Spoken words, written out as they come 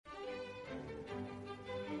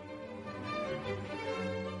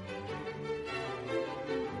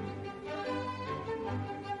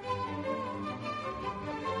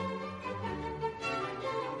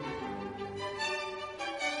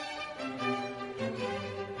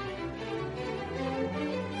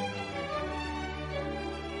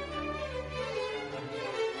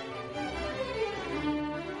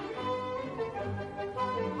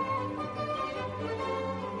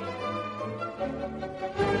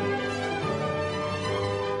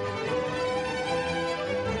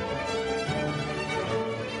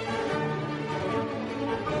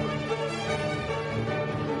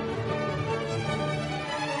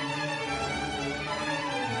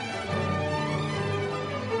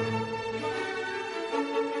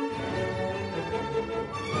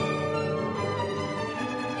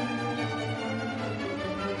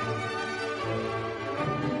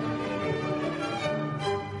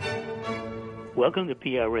Welcome to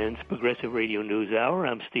PRN's Progressive Radio News Hour.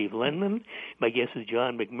 I'm Steve Lenman. My guest is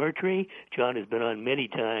John McMurtry. John has been on many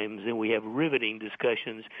times, and we have riveting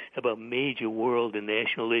discussions about major world and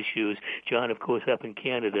national issues. John, of course, up in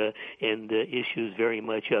Canada, and issues very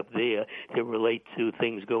much up there that relate to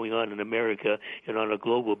things going on in America and on a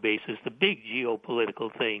global basis, the big geopolitical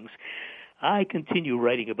things. I continue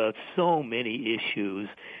writing about so many issues.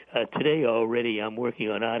 Today already I'm working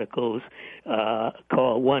on articles,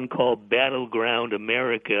 one called Battleground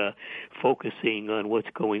America, focusing on what's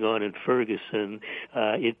going on in Ferguson,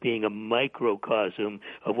 it being a microcosm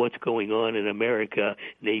of what's going on in America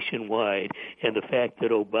nationwide, and the fact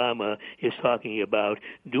that Obama is talking about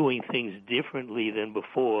doing things differently than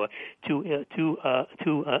before to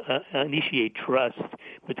initiate trust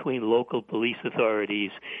between local police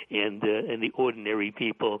authorities and the ordinary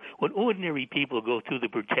people. When ordinary people go through the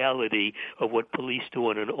brutality of what police do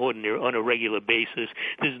on a regular basis,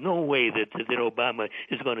 there's no way that Obama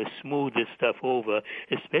is going to smooth this stuff over,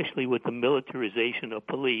 especially with the militarization of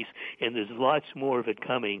police, and there's lots more of it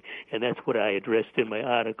coming, and that's what I addressed in my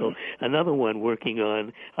article. Another one working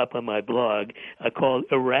on up on my blog called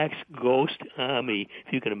Iraq's Ghost Army,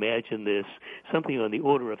 if you can imagine this, something on the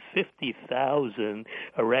order of 50,000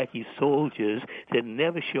 Iraqi soldiers that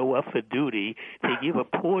never show up for duty. They give a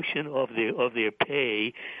portion of their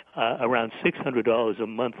pay, around $600 a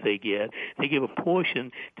month they get. They give a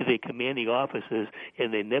portion to their commanding officers,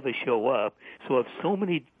 and they never show up. So if so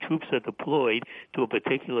many troops are deployed to a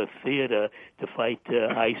particular theater to fight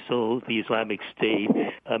ISIL, the Islamic State,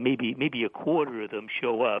 maybe a quarter of them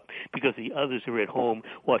show up because the others are at home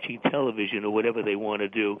watching television or whatever they want to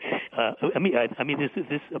do.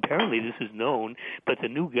 This apparently this is known, but the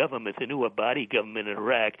new government, the new Abadi government in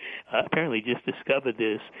Iraq, apparently just discovered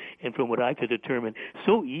this, and from what I could determine,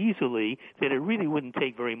 so easily that it really wouldn't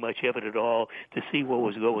take very much effort at all to see what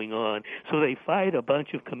was going on. So they fired a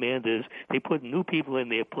bunch of commanders. They put new people in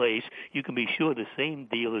their place. You can be sure the same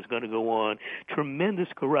deal is going to go on. Tremendous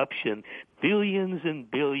corruption, billions and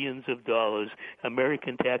billions of dollars,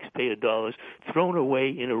 American taxpayer dollars, thrown away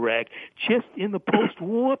in Iraq just in the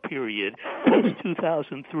post-war period,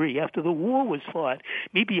 post-2003, after the war was fought,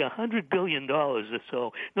 maybe $100 billion or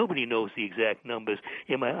so. Nobody knows the exact numbers.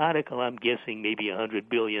 In my article, I'm guessing maybe $100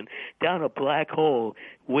 billion, down a black hole,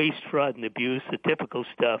 waste, fraud, and abuse, the typical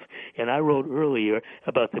stuff. And I wrote earlier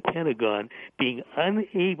about the Pentagon being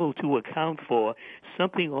unable to account for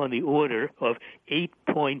something on the order of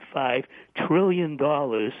 $8.5 trillion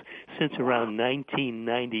since around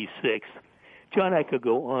 1996. John, I could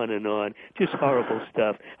go on and on, just horrible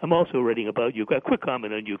stuff. I'm also writing about a quick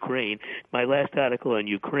comment on Ukraine. My last article on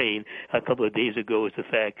Ukraine a couple of days ago is the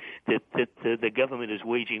fact that the government is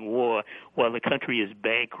waging war while the country is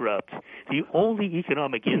bankrupt. The only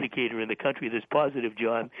economic indicator in the country that's positive,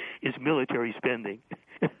 John, is military spending.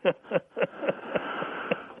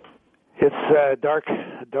 It's a dark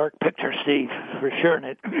picture, Steve, for sure.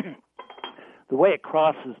 And the way it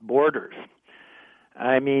crosses borders,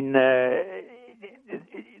 I mean, the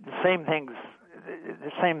same things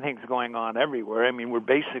going on everywhere. I mean, we're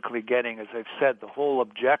basically getting, as I've said, the whole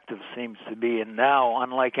objective seems to be, and now,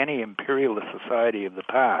 unlike any imperialist society of the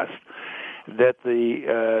past, that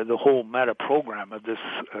the whole meta program of this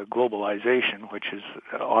globalization, which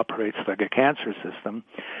operates like a cancer system,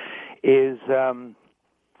 is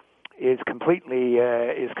completely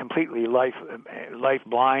life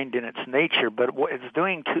blind in its nature. But what it's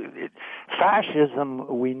doing to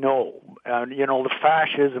fascism, we know. The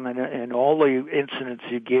fascism and all the incidents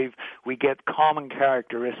you gave, we get common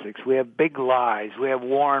characteristics. We have big lies. We have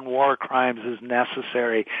war and war crimes as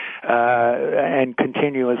necessary and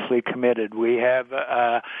continuously committed. We have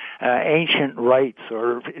ancient rights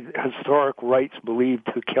or historic rights believed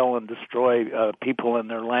to kill and destroy people and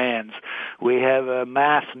their lands. We have a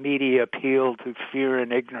mass media appeal to fear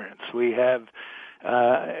and ignorance. We have,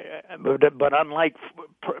 but unlike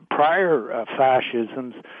prior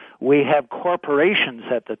fascisms, we have corporations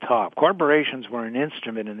at the top. Corporations were an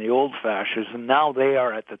instrument in the old fascism. Now they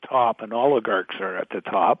are at the top, and oligarchs are at the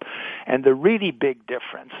top. And the really big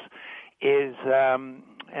difference is,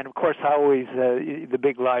 and of course, always the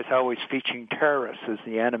big lie is always featuring terrorists as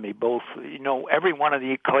the enemy. Both, every one of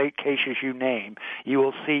the cases you name, you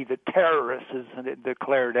will see that terrorists is a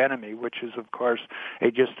declared enemy, which is, of course,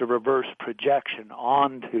 just a reverse projection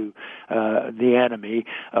onto the enemy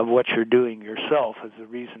of what you're doing yourself as a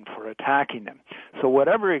reason for attacking them. So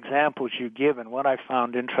whatever examples you give, and what I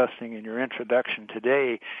found interesting in your introduction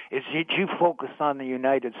today is that you focused on the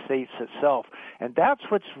United States itself, and that's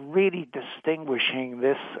what's really distinguishing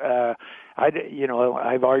this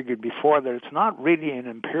I've argued before that it's not really an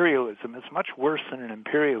imperialism. It's much worse than an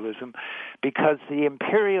imperialism, because the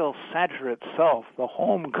imperial center itself, the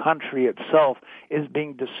home country itself, is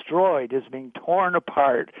being destroyed, is being torn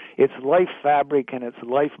apart. Its life fabric and its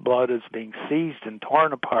lifeblood is being seized and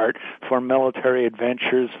torn apart for military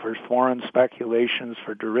adventures, for foreign speculations,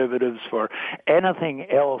 for derivatives, for anything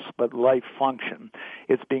else but life function.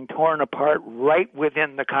 It's being torn apart right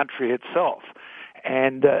within the country itself.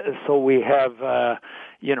 And so we have a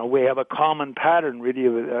common pattern really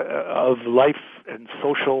of life and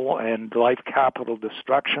social and life capital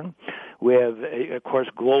destruction. We have, of course,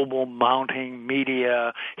 global mounting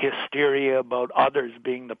media hysteria about others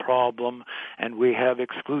being the problem, and we have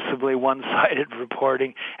exclusively one-sided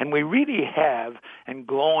reporting, and we really have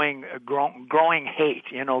growing hate.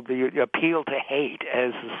 The appeal to hate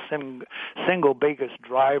as the single biggest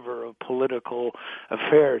driver of political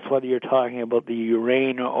affairs, whether you're talking about the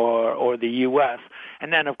Ukraine or the U.S.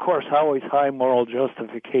 And then, of course, always high moral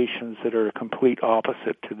justifications that are a complete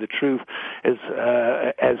opposite to the truth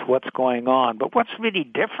as what's going on. But what's really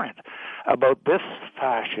different about this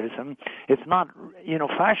fascism, it's not,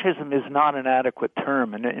 fascism is not an adequate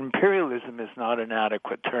term, and imperialism is not an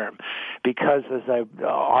adequate term, because as I've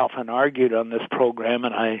often argued on this program,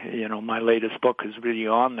 and my latest book is really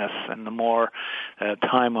on this, and the more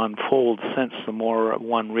time unfolds since, the more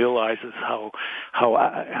one realizes how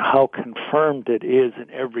confirmed it is in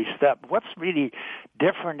every step. What's really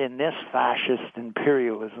different in this fascist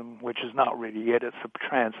imperialism, which is not really it, it's a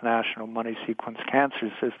transnational money sequence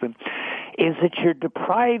cancer system, is that you're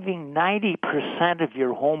depriving 90% of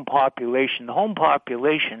your home population. The home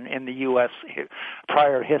population in the U.S.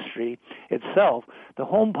 prior history itself, the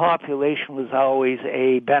home population was always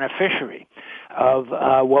a beneficiary of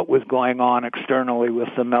what was going on externally with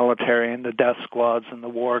the military and the death squads and the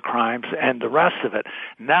war crimes and the rest of it.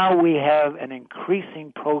 Now we have an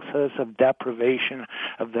increasing process of deprivation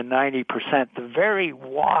of the 90%. The very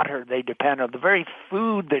water they depend on, the very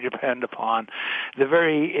food they depend upon, the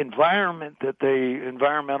very environment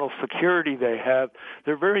environmental security they have,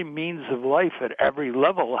 their very means of life at every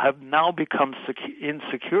level have now become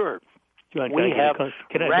insecure. John, we have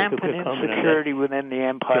rampant insecurity within the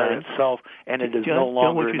empire itself, and it is no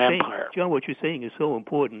longer an empire. John, what you're saying is so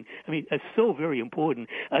important. I mean, it's so very important.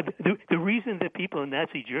 The reason that people in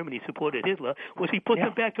Nazi Germany supported Hitler was he put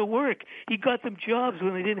them back to work. He got them jobs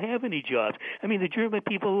when they didn't have any jobs. I mean, the German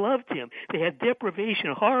people loved him. They had deprivation,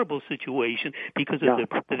 a horrible situation because of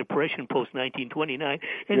the Depression post-1929,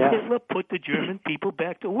 and Hitler put the German people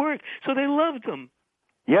back to work. So they loved him.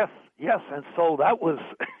 Yes, and so that was...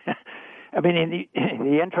 I mean,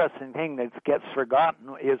 the interesting thing that gets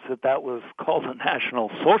forgotten is that was called the National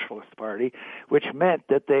Socialist Party, which meant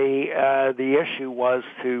that the issue was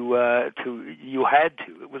you had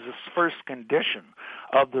to. It was the first condition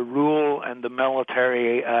of the rule and the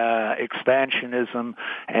military expansionism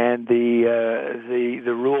and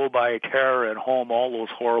the rule by terror at home, all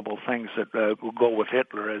those horrible things that will go with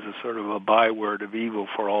Hitler as a sort of a byword of evil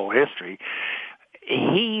for all history.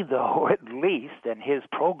 He, though, at least, in his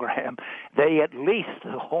program, the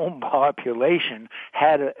home population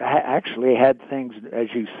actually had things,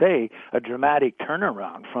 as you say, a dramatic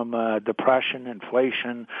turnaround from depression,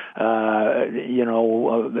 inflation,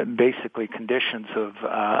 basically conditions of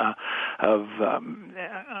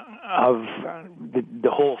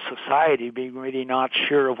the whole society being really not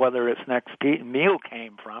sure of whether its next meal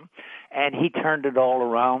came from. And he turned it all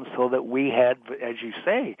around so that we had, as you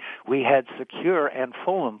say, we had secure and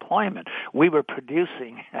full employment. We were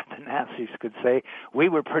producing, the Nazis could say, we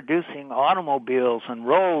were producing automobiles and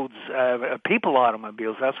roads, people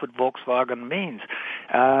automobiles. That's what Volkswagen means.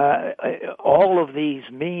 All of these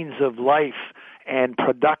means of life and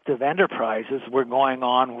productive enterprises were going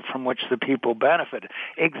on from which the people benefited.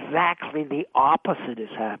 Exactly the opposite is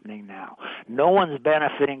happening now. No one's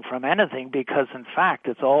benefiting from anything because, in fact,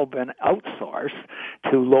 it's all been outsourced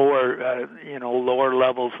to lower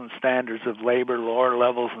levels and standards of labor, lower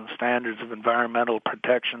levels and standards of environmental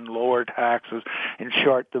protection, lower taxes. In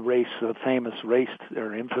short, the famous race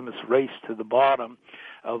or infamous race to the bottom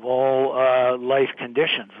of all life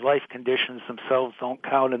conditions. Life conditions themselves don't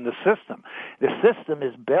count in the system. The system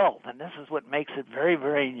is built, and this is what makes it very,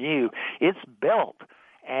 very new. It's built,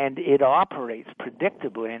 and it operates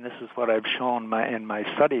predictably, and this is what I've shown in my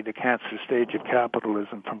study, The Cancer Stage of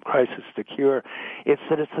Capitalism, From Crisis to Cure. It's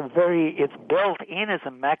that it's built in as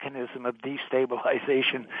a mechanism of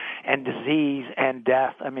destabilization and disease and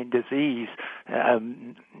death. I mean, disease,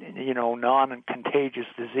 non-contagious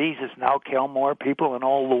diseases now kill more people than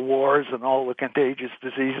all the wars and all the contagious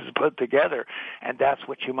diseases put together, and that's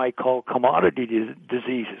what you might call commodity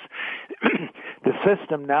diseases. The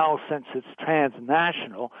system now, since it's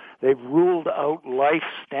transnational, they've ruled out life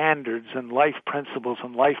standards and life principles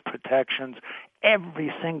and life protections.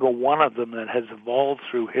 Every single one of them that has evolved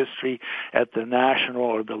through history at the national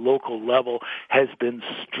or the local level has been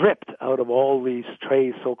stripped out of all these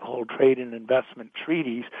so-called trade and investment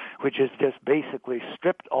treaties, which has just basically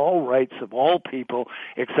stripped all rights of all people,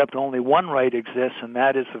 except only one right exists, and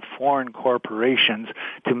that is of foreign corporations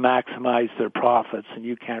to maximize their profits. And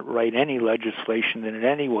you can't write any legislation that in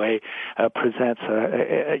any way presents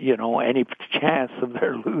any chance of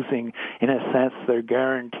their losing, in a sense, their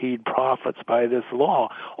guaranteed profits by this law.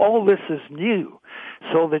 All this is new,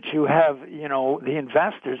 so that you have, the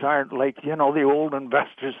investors aren't like, the old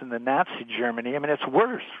investors in the Nazi Germany. I mean, it's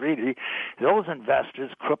worse, really. Those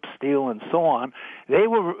investors, Krupp, Steel, and so on, they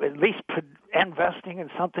were at least investing in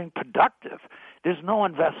something productive. There's no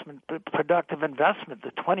productive investment. The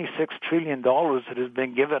 $26 trillion that has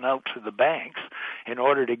been given out to the banks in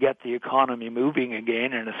order to get the economy moving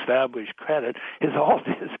again and establish credit is all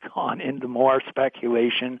just gone into more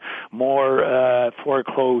speculation, more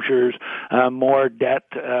foreclosures, more debt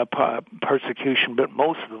persecution, but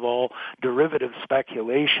most of all, derivative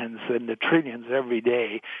speculations in the trillions every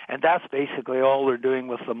day. And that's basically all they're doing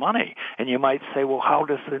with the money. And you might say, well, how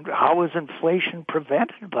is inflation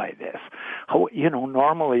prevented by this?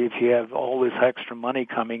 Normally if you have all this extra money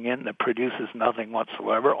coming in that produces nothing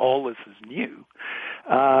whatsoever, all this is new,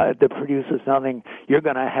 that produces nothing, you're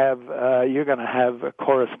going to have a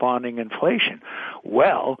corresponding inflation.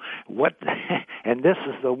 Well, and this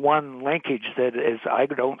is the one linkage that I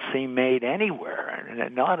don't see made anywhere,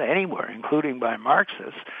 not anywhere, including by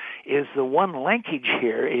Marxists, is the one linkage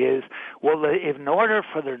here is, well, if in order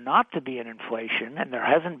for there not to be an inflation, and there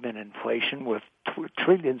hasn't been inflation with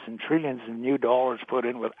trillions and trillions of new dollars put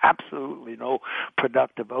in with absolutely no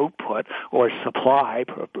productive output or supply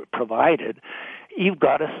provided, you've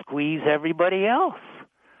got to squeeze everybody else.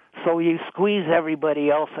 So you squeeze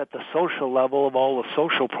everybody else at the social level of all the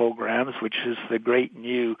social programs, which is the great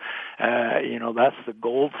new, that's the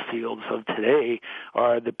gold fields of today,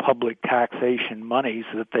 are the public taxation monies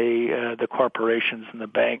that the corporations and the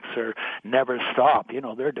banks are never stop.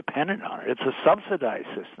 They're dependent on it. It's a subsidized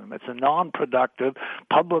system. It's a non-productive,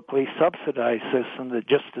 publicly subsidized system that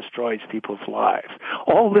just destroys people's lives.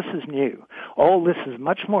 All this is new. All this is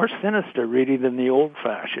much more sinister, really, than the old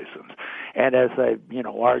fascisms. And as I,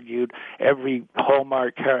 argued, every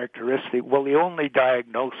hallmark characteristic, well, the only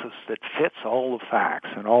diagnosis that fits all the facts,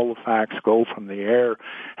 and all the facts go from the air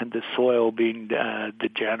and the soil being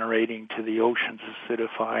degenerating to the oceans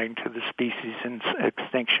acidifying to the species in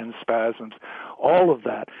extinction spasms, all of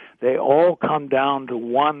that, they all come down to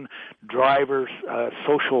one driver,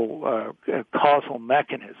 social causal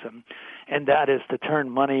mechanism, and that is to turn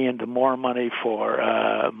money into more money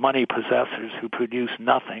for money possessors who produce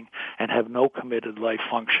nothing and have no committed life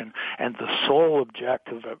function. And the sole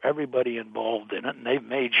objective of everybody involved in it, and they've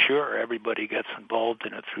made sure everybody gets involved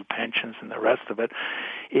in it through pensions and the rest of it,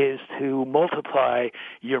 is to multiply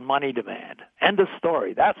your money demand. End of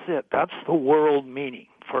story. That's it. That's the world meaning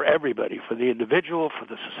for everybody, for the individual, for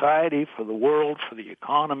the society, for the world, for the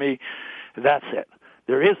economy. That's it.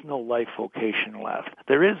 There is no life vocation left.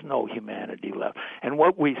 There is no humanity left. And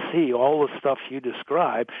what we see, all the stuff you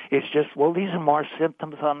describe, is just, well, these are more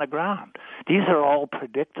symptoms on the ground. These are all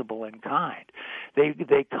predictable in kind.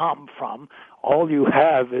 They come from, all you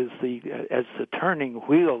have is as the turning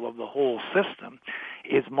wheel of the whole system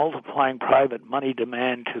is multiplying private money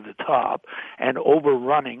demand to the top and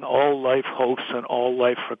overrunning all life hopes and all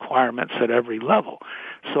life requirements at every level.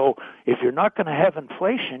 So if you're not going to have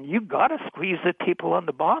inflation, you've got to squeeze the people on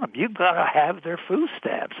the bottom. You've got to have their food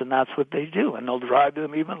stamps, and that's what they do. And they'll drive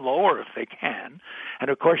them even lower if they can. And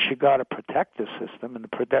of course, you've got to protect the system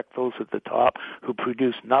and protect those at the top who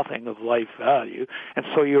produce nothing of life value. And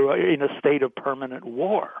so you're in a state of permanent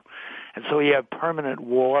war. And so you have permanent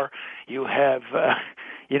war, you have,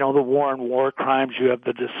 the war and war crimes, you have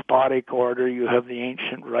the despotic order, you have the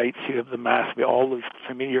ancient rights, you have the mass, all the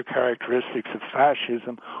familiar characteristics of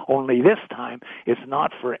fascism, only this time it's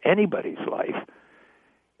not for anybody's life.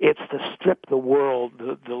 It's to strip the world,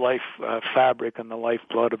 the life fabric and the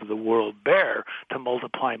lifeblood of the world bare to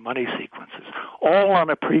multiply money sequences, all on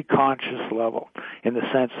a pre-conscious level, in the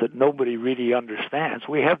sense that nobody really understands.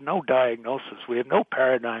 We have no diagnosis. We have no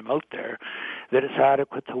paradigm out there that is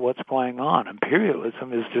adequate to what's going on.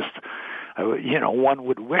 Imperialism is just, one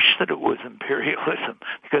would wish that it was imperialism,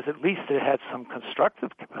 because at least it had some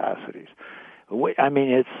constructive capacities. I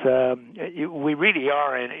mean, we really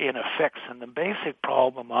are in a fix, and the basic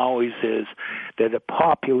problem always is that a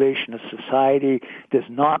population, a society, does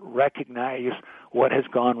not recognize what has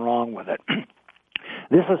gone wrong with it.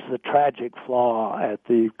 This is the tragic flaw at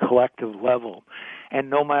the collective level, and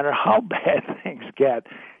no matter how bad things get,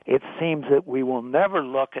 it seems that we will never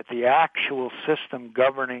look at the actual system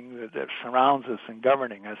governing that surrounds us and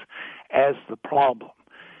governing us as the problem.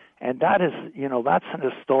 And that is, that's an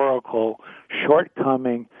historical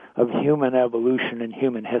shortcoming of human evolution and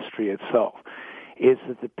human history itself, is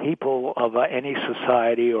that the people of any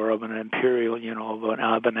society or of an imperial,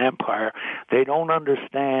 of an empire, they don't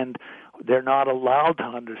understand. They're not allowed to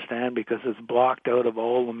understand because it's blocked out of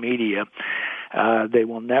all the media. They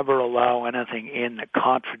will never allow anything in that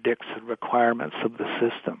contradicts the requirements of the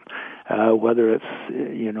system, whether it's,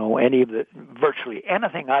 any of the, virtually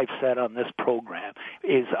anything I've said on this program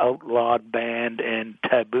is outlawed, banned, and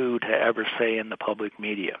taboo to ever say in the public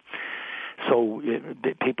media. So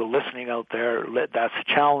people listening out there, that's a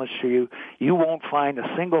challenge to you. You won't find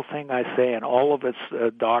a single thing I say, and all of it's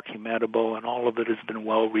documentable, and all of it has been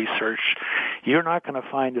well researched. You're not going to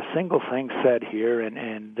find a single thing said here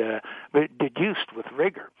and deduced with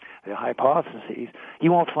rigor, the hypotheses.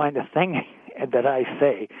 You won't find a thing that I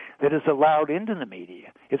say that is allowed into the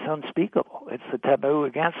media. It's unspeakable. It's a taboo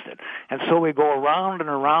against it. And so we go around and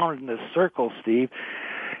around in this circle, Steve.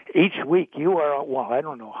 Each week you are, I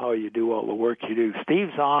don't know how you do all the work you do.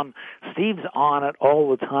 Steve's on it all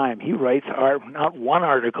the time. He writes not one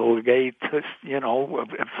article a day, it's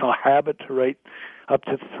a habit to write up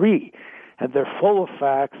to 3. And they're full of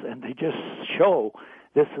facts, and they just show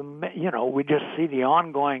this, we just see the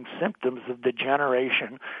ongoing symptoms of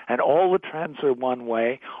degeneration, and all the trends are one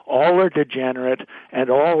way, all are degenerate, and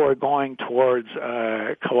all are going towards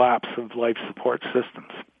collapse of life support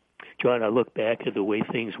systems. John, I look back at the way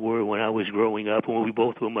things were when I was growing up, when we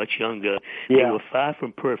both were much younger. They were far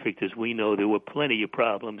from perfect, as we know. There were plenty of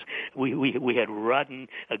problems. We had rotten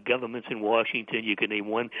governments in Washington. You can name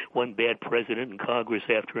one bad president in Congress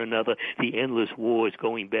after another. The endless wars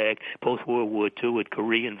going back, post-World War II with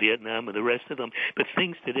Korea and Vietnam and the rest of them. But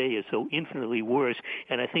things today are so infinitely worse,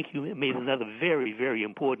 and I think you made another very, very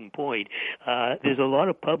important point. There's a lot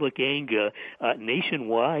of public anger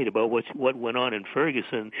nationwide about what went on in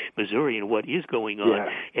Ferguson, Missouri, and what is going on. Yeah.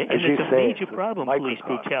 And it's a major problem, police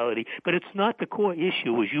brutality. But it's not the core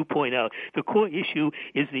issue, as you point out. The core issue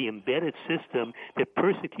is the embedded system that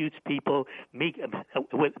persecutes people,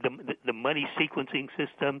 the money sequencing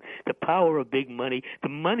system, the power of big money, the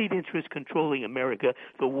moneyed interests controlling America,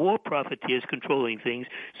 the war profiteers controlling things.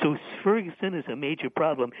 So Ferguson is a major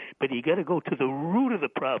problem, but you got to go to the root of the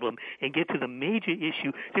problem and get to the major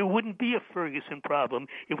issue. There wouldn't be a Ferguson problem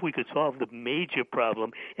if we could solve the major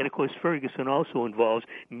problem. And of course, Ferguson also involves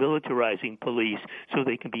militarizing police so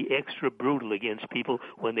they can be extra brutal against people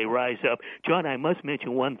when they rise up. John, I must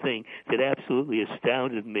mention one thing that absolutely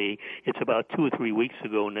astounded me. It's about 2 or 3 weeks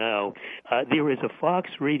ago now. There is a Fox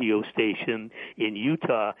radio station in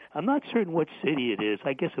Utah. I'm not certain what city it is.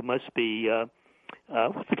 I guess it must be,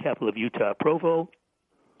 what's the capital of Utah? Provo?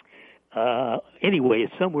 Anyway,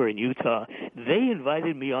 it's somewhere in Utah. They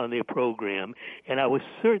invited me on their program, and I was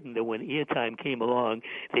certain that when airtime came along,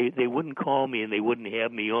 they wouldn't call me and they wouldn't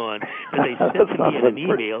have me on. But they sent to me in an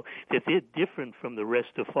email that they're different from the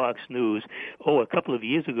rest of Fox News. A couple of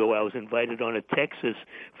years ago, I was invited on a Texas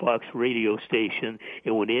Fox radio station,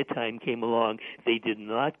 and when airtime came along, they did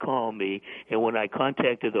not call me. And when I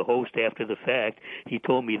contacted the host after the fact, he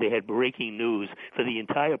told me they had breaking news for the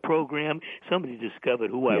entire program. Somebody discovered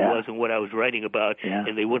who I was and what I was writing about,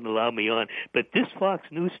 and they wouldn't allow me on. But this Fox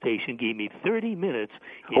News station gave me 30 minutes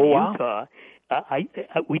in Utah.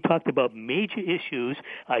 We talked about major issues.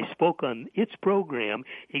 I spoke on its program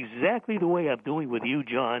exactly the way I'm doing with you,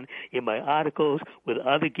 John, in my articles with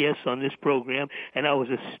other guests on this program, and I was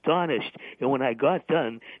astonished. And when I got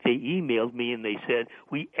done, they emailed me and they said,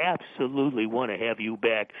 we absolutely want to have you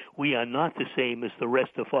back. We are not the same as the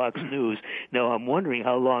rest of Fox News. Now, I'm wondering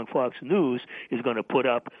how long Fox News is going to put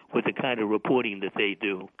up with the kind of reporting that they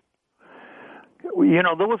do.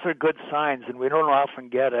 Those are good signs, and we don't often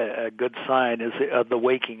get a good sign of the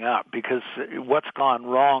waking up, because what's gone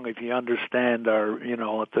wrong, if you understand our,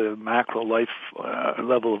 at the macro life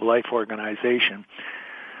level of life organization,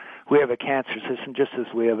 we have a cancer system, just as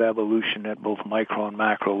we have evolution at both micro and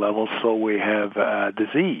macro levels, so we have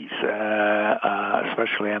disease,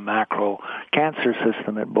 especially a macro cancer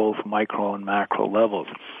system at both micro and macro levels.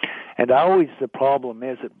 And always the problem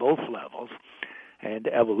is at both levels, and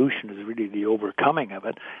evolution is really the overcoming of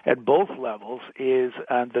it, at both levels is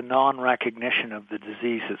the non-recognition of the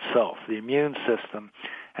disease itself. The immune system,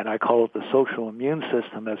 and I call it the social immune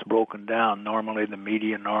system, has broken down. Normally the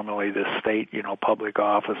media, normally the state, public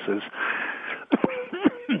offices,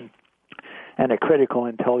 and a critical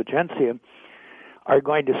intelligentsia are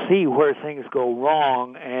going to see where things go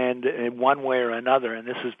wrong, and in one way or another, and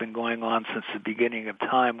this has been going on since the beginning of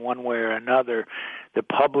time, one way or another, the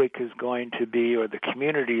public is going to be, or the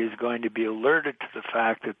community is going to be alerted to the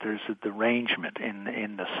fact that there's a derangement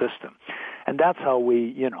in the system. And that's how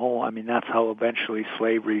that's how eventually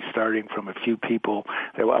slavery, starting from a few people,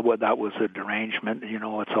 that was a derangement.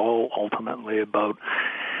 It's all ultimately about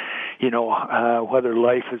whether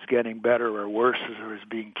life is getting better or worse, or is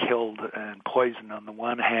being killed and poisoned on the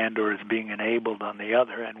one hand, or is being enabled on the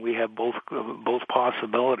other, and we have both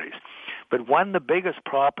possibilities. But when the biggest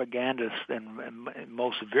propagandists and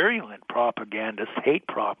most virulent propagandists, hate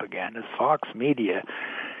propagandists, Fox Media,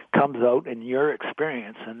 comes out in your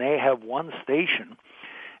experience, and they have one station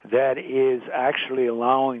that is actually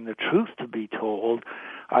allowing the truth to be told,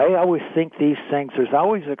 I always think these things, there's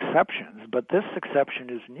always exceptions, but this exception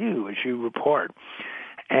is new, as you report.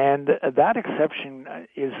 And that exception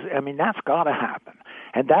is, that's got to happen,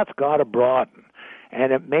 and that's got to broaden.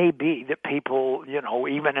 And it may be that people,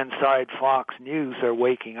 even inside Fox News, are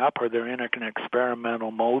waking up, or they're in an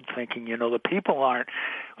experimental mode thinking, the people aren't,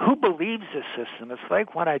 who believes this system? It's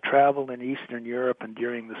like when I traveled in Eastern Europe and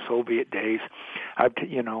during the Soviet days, I've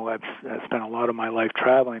spent a lot of my life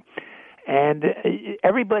traveling. And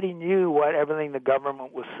everybody knew everything the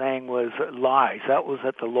government was saying was lies. That was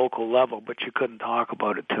at the local level, but you couldn't talk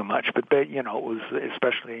about it too much. But it was,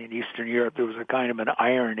 especially in Eastern Europe, there was a kind of an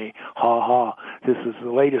irony. This is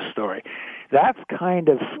the latest story. That's kind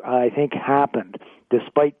of, I think, happened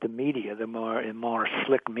despite the media, the more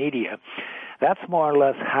slick media. That's more or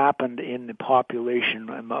less happened in the population,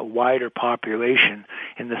 a wider population,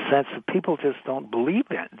 in the sense that people just don't believe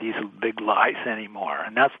in these big lies anymore.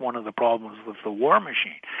 And that's one of the problems with the war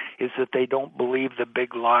machine, is that they don't believe the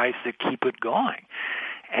big lies that keep it going.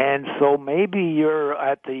 And so maybe you're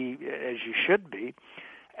at the, as you should be,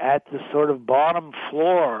 at the sort of bottom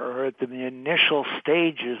floor, or at the initial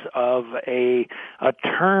stages of a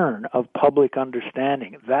turn of public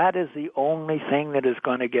understanding. That is the only thing that is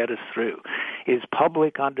going to get us through, is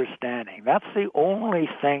public understanding. That's the only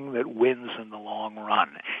thing that wins in the long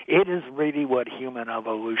run. It is really what human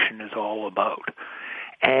evolution is all about.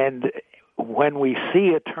 And when we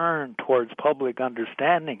see a turn towards public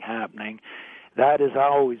understanding happening, that is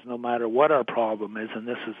always, no matter what our problem is, and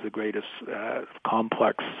this is the greatest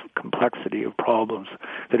complexity of problems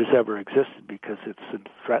that has ever existed, because it's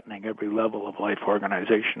threatening every level of life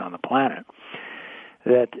organization on the planet,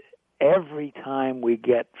 that every time we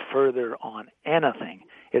get further on anything,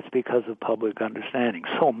 it's because of public understanding.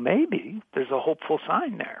 So maybe there's a hopeful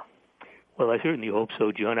sign there. Well, I certainly hope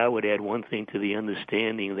so, John. I would add one thing to the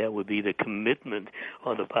understanding, that would be the commitment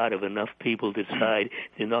on the part of enough people to decide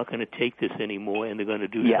they're not going to take this anymore, and they're going to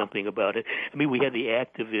do something about it. We had the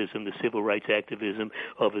activism, the civil rights activism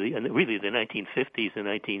of the 1950s and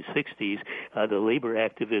 1960s, the labor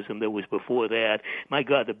activism that was before that. My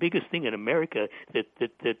God, the biggest thing in America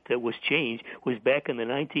that was changed was back in the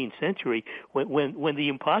 19th century when the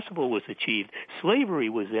impossible was achieved. Slavery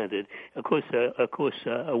was ended. Of course,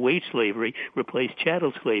 wage slavery replaced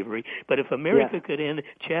chattel slavery. But if America could end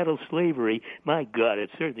chattel slavery, my God, it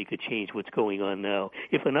certainly could change what's going on now,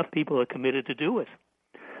 if enough people are committed to do it.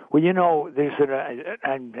 Well, there's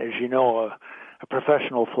as you know, a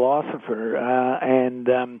professional philosopher, and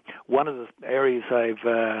one of the areas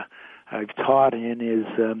I've taught in is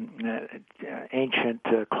ancient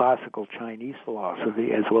classical Chinese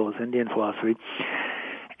philosophy, as well as Indian philosophy.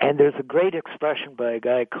 And there's a great expression by a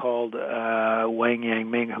guy called Wang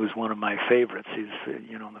Yangming, who's one of my favorites. He's, in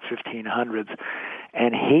the 1500s.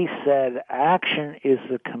 And he said, action is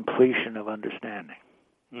the completion of understanding.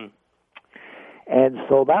 And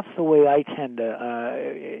so that's the way I tend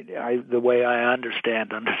to, the way I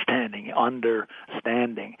understand understanding,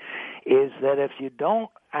 is that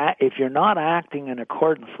if you're not acting in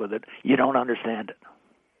accordance with it, you don't understand it.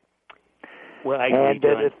 Well, I agree, and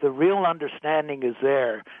that if the real understanding is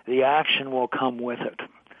there, the action will come with it.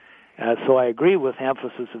 So I agree with the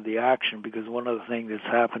emphasis of the action, because one of the things that's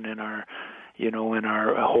happened in our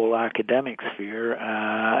whole academic sphere,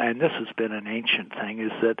 and this has been an ancient thing,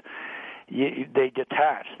 is that they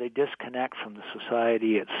detach, they disconnect from the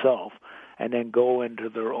society itself, and then go into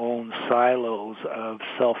their own silos of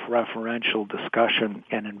self-referential discussion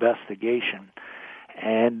and investigation.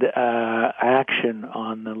 And action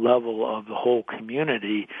on the level of the whole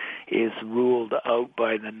community is ruled out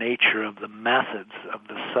by the nature of the methods of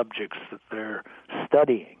the subjects that they're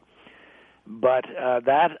studying. But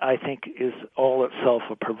that, I think, is all itself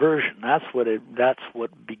a perversion. That's what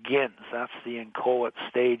begins. That's the inchoate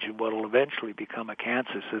stage of what will eventually become a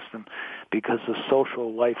cancer system, because the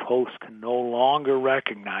social life host can no longer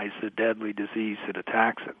recognize the deadly disease that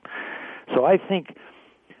attacks it. So I think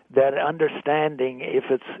that understanding, if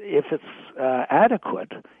it's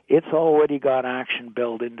adequate, it's already got action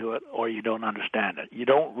built into it, or you don't understand it. You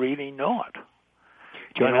don't really know it.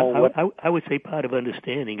 John, I would say part of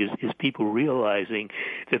understanding is people realizing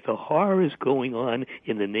that the horrors going on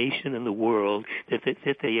in the nation and the world that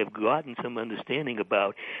they have gotten some understanding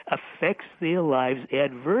about affects their lives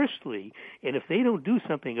adversely. And if they don't do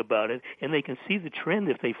something about it, and they can see the trend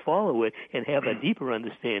if they follow it and have a deeper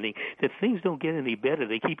understanding, that things don't get any better,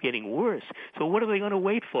 they keep getting worse. So what are they going to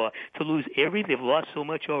wait for? To lose everything? They've lost so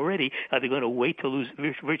much already. Are they going to wait to lose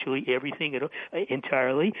virtually everything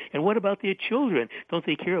entirely? And what about their children? Don't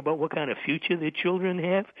they care about what kind of future their children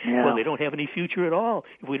have? Yeah. Well, they don't have any future at all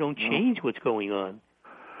if we don't change what's going on.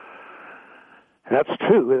 That's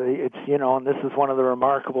true. It's, and this is one of the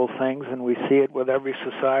remarkable things, and we see it with every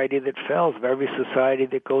society that fails, every society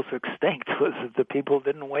that goes extinct, was that the people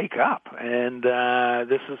didn't wake up. And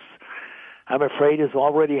this is, I'm afraid, has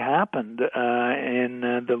already happened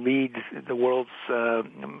in the world's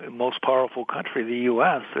most powerful country, the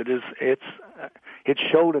U.S. It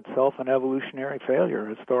showed itself an evolutionary failure,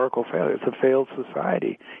 historical failure. It's a failed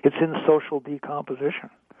society. It's in social decomposition.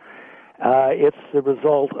 It's the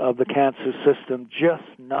result of the cancer system just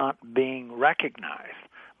not being recognized.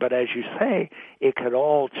 But as you say, it could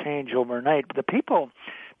all change overnight. The people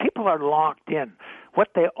are locked in. What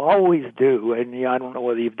they always do, and I don't know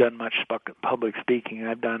whether you've done much public speaking.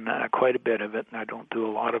 I've done quite a bit of it, and I don't do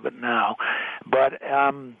a lot of it now. But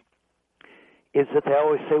is that they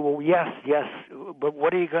always say, well, yes, but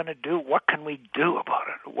what are you going to do? What can we do about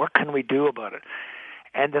it? What can we do about it?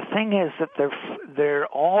 And the thing is that they're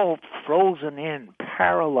all frozen in,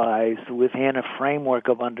 paralyzed within a framework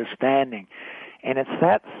of understanding. And it's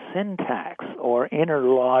that syntax or inner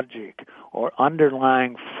logic or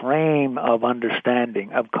underlying frame of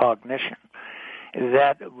understanding, of cognition,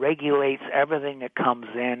 that regulates everything that comes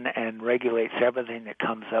in and regulates everything that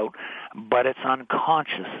comes out, but it's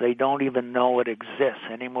unconscious. They don't even know it exists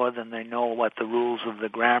any more than they know what the rules of the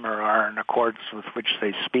grammar are in accordance with which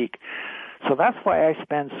they speak. So that's why I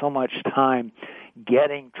spend so much time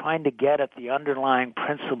trying to get at the underlying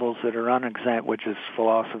principles that are unexamined, which is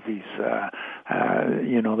philosophy's,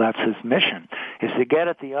 that's his mission, is to get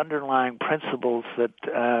at the underlying principles that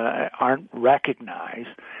aren't recognized,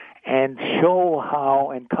 and show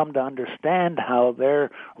how and come to understand how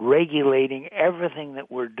they're regulating everything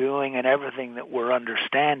that we're doing and everything that we're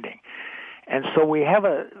understanding. And so we have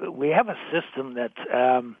a system that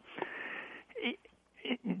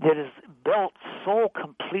is built so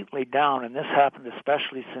completely down, and this happened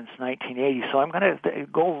especially since 1980. So I'm going to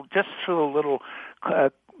go just through a little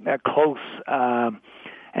close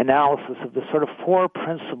analysis of the sort of four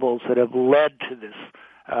principles that have led to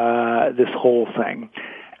this whole thing.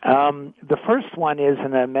 The first one is,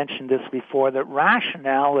 and I mentioned this before, that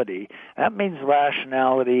rationality, that means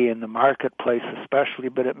rationality in the marketplace especially,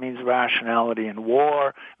 but it means rationality in war,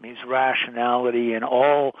 it means rationality in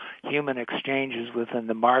all human exchanges within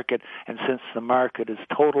the market, and since the market is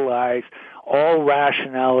totalized, all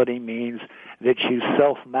rationality means that you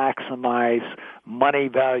self-maximize money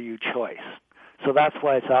value choice. So that's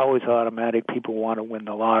why it's always automatic. People want to win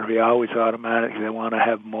the lottery, always automatic. They want to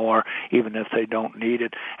have more, even if they don't need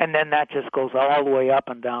it. And then that just goes all the way up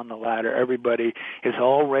and down the ladder. Everybody is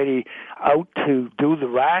already out to do the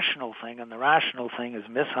rational thing, and the rational thing is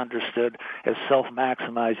misunderstood as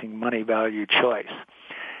self-maximizing money value choice.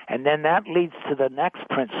 And then that leads to the next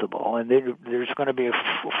principle, and there's going to be a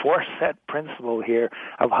four-set principle here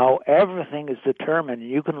of how everything is determined.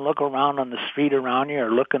 You can look around on the street around you,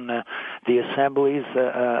 or look in the assemblies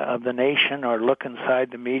of the nation, or look inside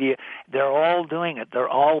the media. They're all doing it. They're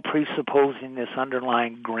all presupposing this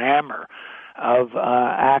underlying grammar of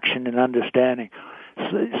action and understanding.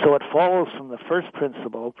 So it follows from the first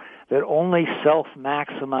principle that only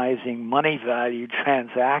self-maximizing money value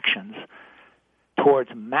transactions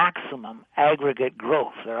towards maximum aggregate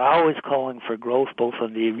growth. They're always calling for growth both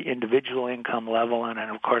on the individual income level and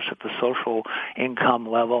of course at the social income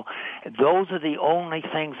level. Those are the only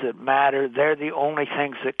things that matter. They're the only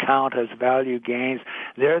things that count as value gains.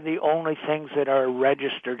 They're the only things that are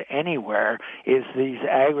registered anywhere is these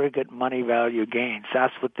aggregate money value gains.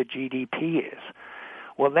 That's what the GDP is.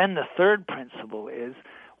 Well, then the third principle is,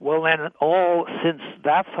 well, then since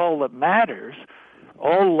that's all that matters,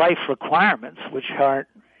 all life requirements, which aren't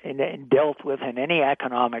dealt with in any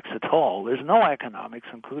economics at all. There's no economics,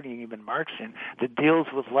 including even Marxian, that deals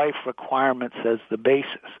with life requirements as the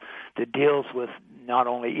basis, that deals with not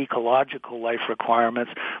only ecological life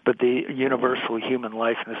requirements, but the universal human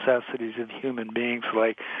life necessities of human beings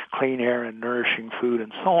like clean air and nourishing food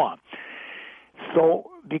and so on. So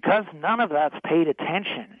because none of that's paid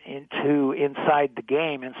attention into inside the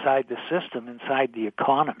game, inside the system, inside the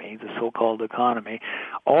economy, the so-called economy,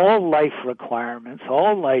 all life requirements,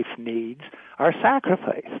 all life needs are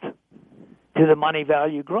sacrificed to the money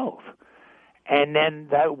value growth. And then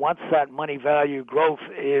that once that money value growth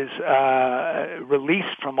is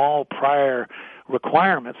released from all prior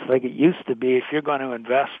requirements, like it used to be, if you're going to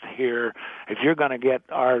invest here, if you're going to get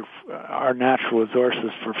our natural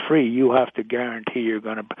resources for free, you have to guarantee you're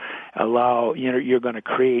going to allow, you're going to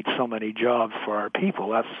create so many jobs for our people.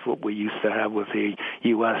 That's what we used to have with the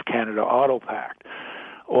U.S.-Canada Auto Pact.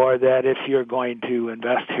 Or that if you're going to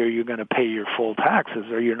invest here, you're going to pay your full taxes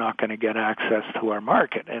or you're not going to get access to our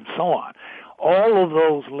market, and so on. All of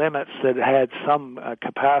those limits that had some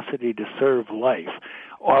capacity to serve life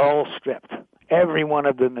are all stripped. Every one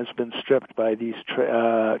of them has been stripped by these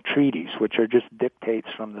treaties, which are just dictates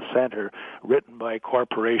from the center written by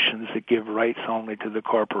corporations that give rights only to the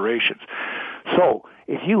corporations. So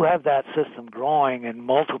if you have that system growing and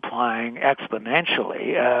multiplying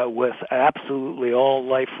exponentially with absolutely all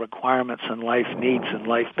life requirements and life needs and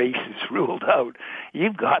life bases ruled out,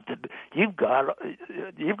 you've got a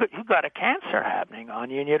cancer happening on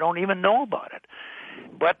you and you don't even know about it.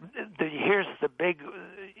 But here's the big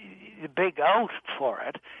out for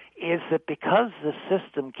it is that because the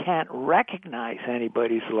system can't recognize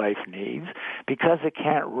anybody's life needs, because it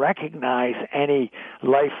can't recognize any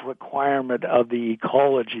life requirement of the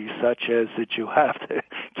ecology, such as that you have to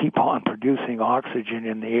keep on producing oxygen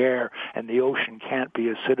in the air and the ocean can't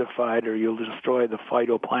be acidified or you'll destroy the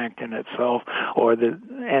phytoplankton itself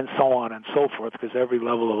and so on and so forth, because every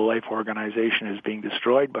level of life organization is being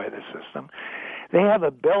destroyed by the system. They have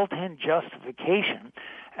a built-in justification,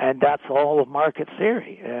 and that's all of market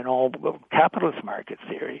theory and all capitalist market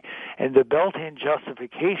theory. And the built-in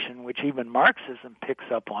justification, which even Marxism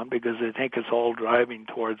picks up on because they think it's all driving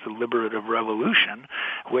towards a liberative revolution,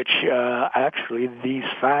 which actually these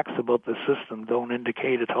facts about the system don't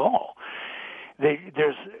indicate at all.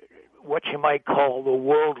 There's what you might call the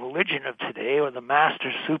world religion of today, or the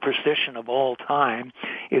master superstition of all time,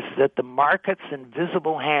 is that the market's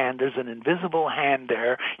invisible hand, there's an invisible hand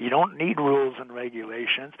there, you don't need rules and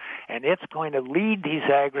regulations, and it's going to lead these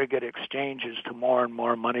aggregate exchanges to more and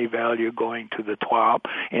more money value going to the top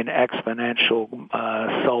in exponential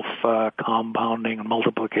self-compounding and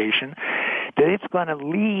multiplication, that it's going to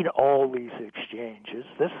lead all these exchanges.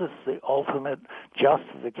 This is the ultimate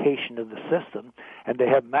justification of the system, and they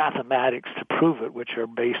have mathematics to prove it, which are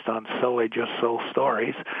based on silly, just so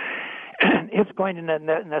stories. It's going to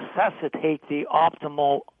necessitate the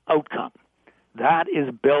optimal outcome. That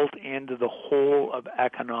is built into the whole of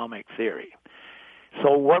economic theory.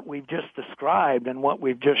 So what we've just described and what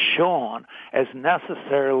we've just shown as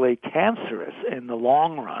necessarily cancerous in the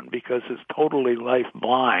long run, because it's totally life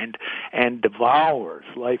blind and devours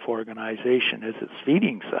life organization as its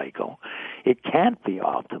feeding cycle, it can't be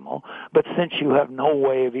optimal. But since you have no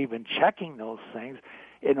way of even checking those things,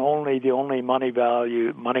 the only money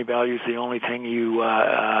value is the only thing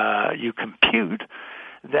you compute,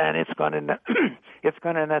 then it's going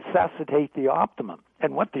to necessitate the optimum.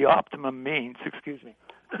 And what the optimum means,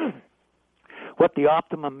 what the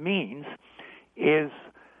optimum means is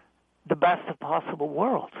the best of possible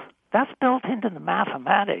worlds. That's built into the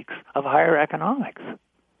mathematics of higher economics,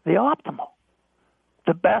 the optimal.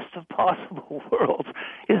 The best of possible worlds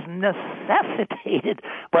is necessitated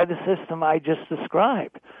by the system I just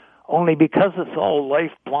described. Only because it's all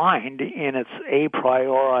life blind in its a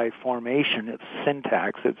priori formation, its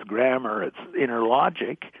syntax, its grammar, its inner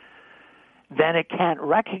logic, then it can't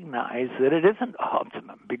recognize that it isn't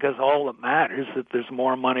optimum, because all that matters is that there's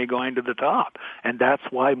more money going to the top. And that's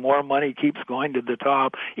why more money keeps going to the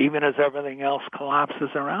top, even as everything else collapses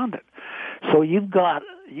around it. So you've got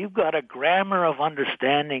a grammar of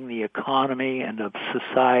understanding the economy and of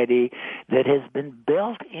society that has been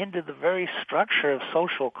built into the very structure of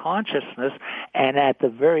social consciousness, and at the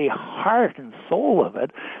very heart and soul of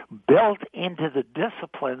it, built into the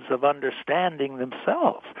disciplines of understanding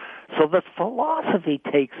themselves. So that philosophy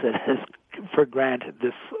takes it as for granted,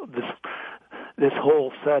 this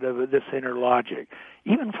whole set of this inner logic.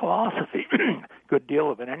 Even philosophy, good deal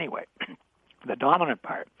of it anyway, the dominant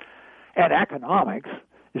part. And economics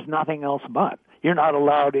is nothing else but. You're not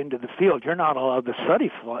allowed into the field. You're not allowed to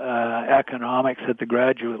study economics at the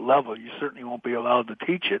graduate level. You certainly won't be allowed to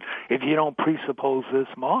teach it if you don't presuppose this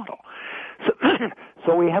model.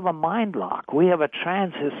 So we have a mind lock. We have a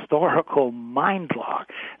transhistorical mind lock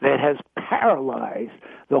that has paralyzed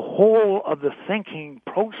the whole of the thinking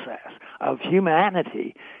process of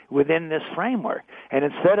humanity within this framework. And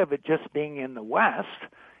instead of it just being in the West,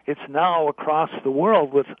 it's now across the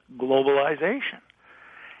world with globalization.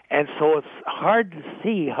 And so it's hard to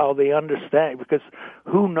see how they understand, because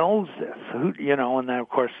who knows this? And then of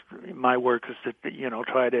course my work is to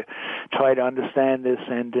try to understand this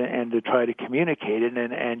and to try to communicate it,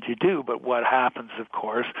 and you do. But what happens, of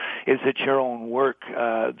course, is that your own work,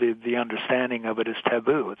 the understanding of it is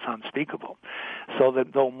taboo. It's unspeakable. So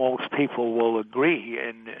that though most people will agree,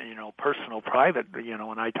 and personal, private,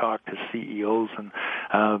 when I talk to CEOs and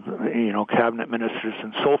cabinet ministers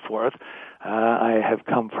and so forth. I have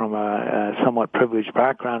come from a somewhat privileged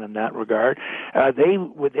background in that regard.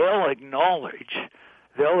 They'll acknowledge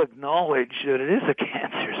that it is a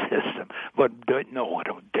cancer system, but I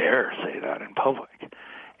don't dare say that in public.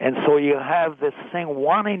 And so you have this thing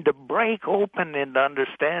wanting to break open into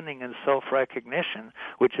understanding and self-recognition,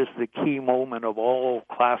 which is the key moment of all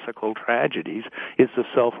classical tragedies, is the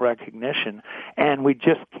self-recognition. And we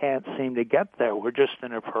just can't seem to get there. We're just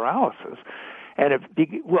in a paralysis. And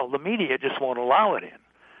the media just won't allow it in.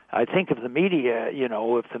 I think if the media,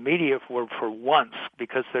 if the media were for once,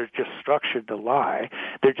 because they're just structured to lie,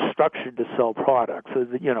 they're just structured to sell products. So,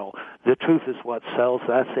 the truth is what sells,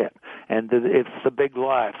 that's it. And it's the big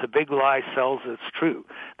lie. If the big lie sells, it's true.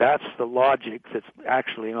 That's the logic that's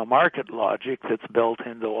actually a market logic that's built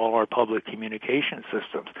into all our public communication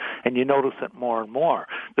systems. And you notice it more and more.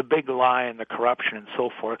 The big lie and the corruption and so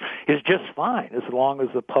forth is just fine as long as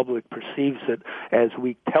the public perceives it as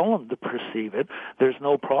we tell them to perceive it. There's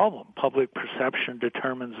no problem. Public perception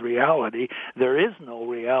determines reality. There is no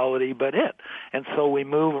reality but it. And so we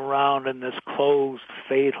move around in this closed,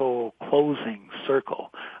 fatal, closing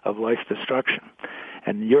circle of life destruction.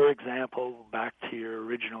 And your example, back to your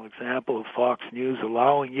original example of Fox News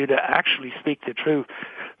allowing you to actually speak the truth,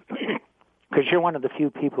 because you're one of the few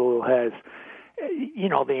people who has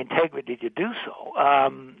the integrity to do so,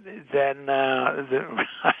 then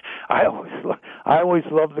I always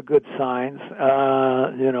love the good signs,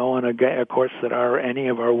 and again, of course, that any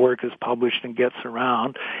of our work is published and gets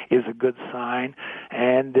around is a good sign.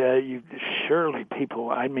 And surely people,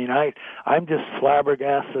 I'm just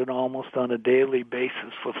flabbergasted almost on a daily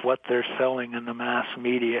basis with what they're selling in the mass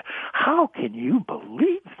media. How can you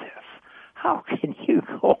believe this? How can you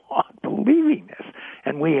go on believing this?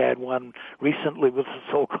 And we had one recently with the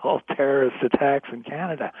so-called terrorist attacks in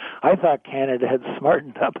Canada. I thought Canada had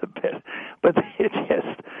smartened up a bit, but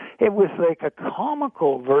it was like a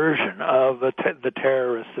comical version of the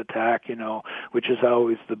terrorist attack, which is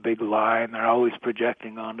always the big lie, and they're always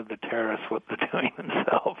projecting onto the terrorists what they're doing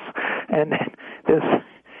themselves. And this...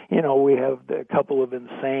 we have a couple of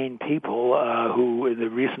insane people who, the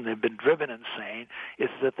reason they've been driven insane is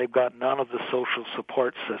that they've got none of the social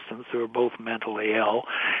support systems. They were both mentally ill.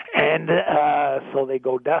 And so they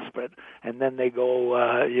go desperate. And then they go,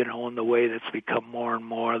 in the way that's become more and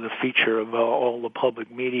more the feature of all the public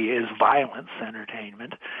media is violence,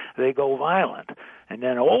 entertainment. They go violent. And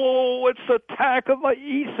then, it's the attack of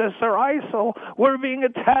ISIS or ISIL. We're being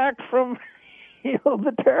attacked from,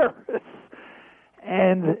 the terrorists.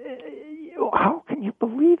 And how can you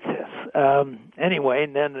believe this? Anyway,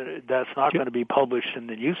 and then that's not going to be published in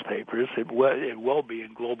the newspapers. It will be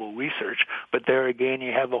in global research, but there again,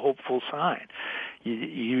 you have a hopeful sign.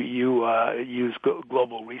 You use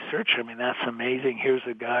global research. That's amazing. Here's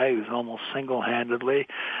a guy who's almost single-handedly,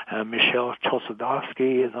 Michel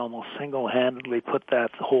Chossudovsky has almost single-handedly put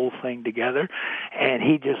that whole thing together, and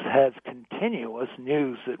he just has continuous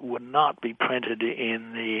news that would not be printed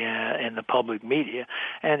in the public media,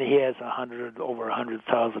 and he has over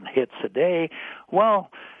 100,000 hits a day.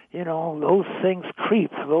 Well, those things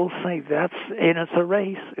creep. Those things, and it's a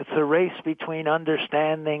race. It's a race between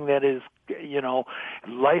understanding that is,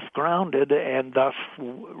 life grounded and thus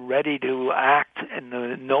ready to act and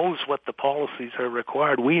knows what the policies are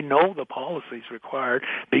required. We know the policies required,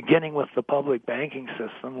 beginning with the public banking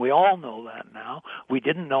system. We all know that now. We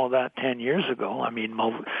didn't know that 10 years ago. I mean,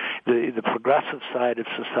 the progressive side of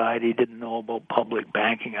society didn't know about public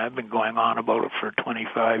banking. I've been going on about it for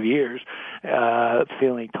 25 years,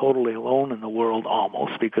 feeling totally alone in the world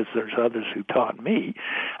almost, because there's others who taught me.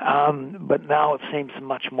 But now it seems a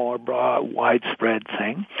much more widespread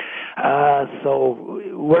thing. So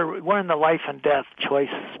we're in the life and death choice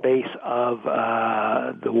space of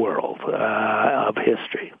the world, of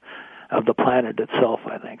history, of the planet itself,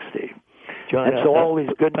 I think, Steve. John, and so all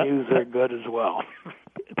these good news are good as well.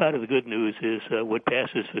 Part of the good news is what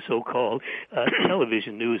passes for so-called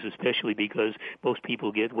television news, especially because most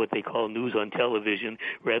people get what they call news on television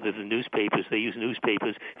rather than newspapers. They use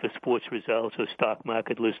newspapers for sports results or stock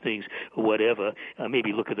market listings or whatever.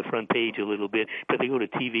 Maybe look at the front page a little bit, but they go to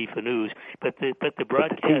TV for news. But the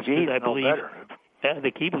broadcasters, I believe.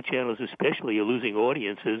 The cable channels especially are losing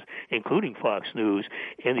audiences, including Fox News,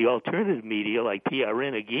 and the alternative media like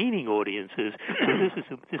PRN are gaining audiences. So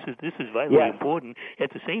this is vitally important.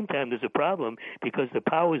 At the same time, there's a problem because the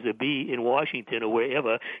powers that be in Washington or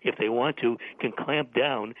wherever, if they want to, can clamp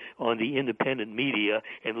down on the independent media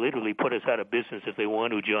and literally put us out of business if they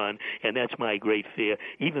want to, John. And that's my great fear.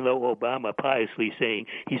 Even though Obama piously saying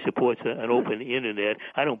he supports an open internet,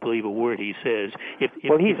 I don't believe a word he says. If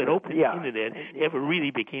an open internet ever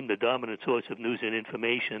really became the dominant source of news and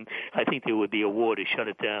information, I think there would be a war to shut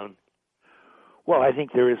it down. Well, I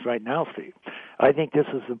think there is right now, Steve. I think this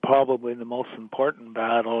is probably the most important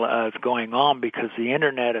battle that's going on because the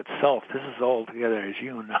Internet itself, this is all together, as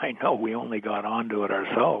you and I know, we only got onto it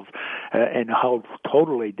ourselves, and how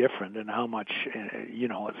totally different and how much,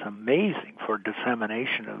 it's amazing for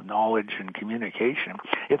dissemination of knowledge and communication.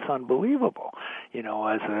 It's unbelievable.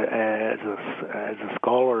 As a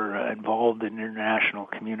scholar involved in international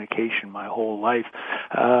communication my whole life,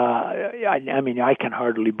 I can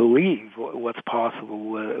hardly believe what's possible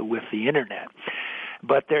with the Internet.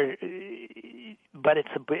 But it's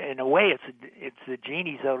in a way it's the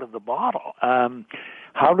genie's out of the bottle.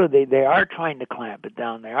 How do they are trying to clamp it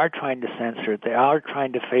down. They are trying to censor it. They are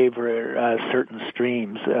trying to favor certain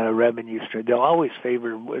streams, revenue streams. They'll always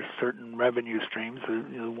favor certain revenue streams,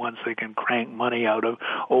 the ones they can crank money out of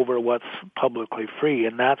over what's publicly free,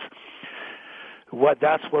 and that's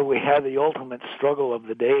where we have the ultimate struggle of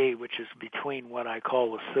the day, which is between what I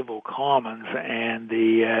call the civil commons and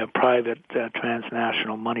the private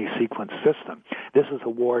transnational money sequence system. This is a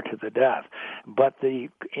war to the death. But the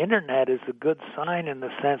Internet is a good sign in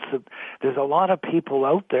the sense that there's a lot of people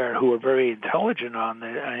out there who are very intelligent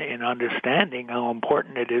in understanding how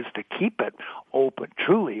important it is to keep it open,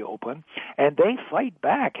 truly open, and they fight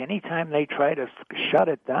back. Anytime they try to shut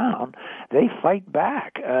it down, they fight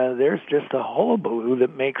back. There's just a hullabaloo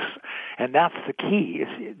that makes, and that's the key.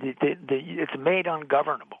 It's made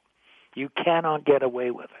ungovernable. You cannot get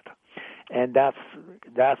away with it. And that's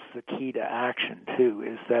the key to action too,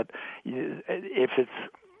 is that if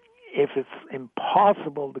it's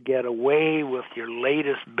impossible to get away with your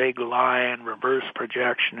latest big lie and reverse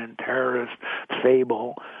projection and terrorist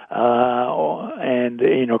fable,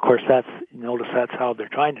 and of course that's how they're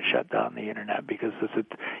trying to shut down the Internet, because it's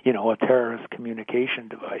a terrorist communication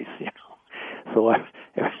device, So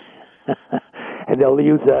and they'll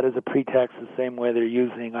use that as a pretext the same way they're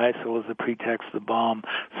using ISIL as a pretext to bomb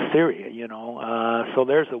Syria, So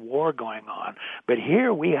there's a war going on. But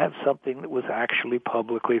here we have something that was actually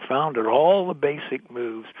publicly founded. All the basic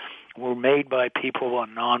moves were made by people in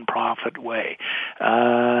a non-profit way.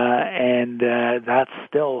 And that's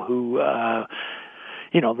still who...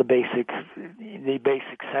 the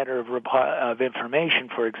basic center of information,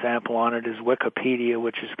 for example, on it is Wikipedia,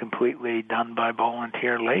 which is completely done by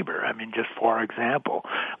volunteer labor. Just for example,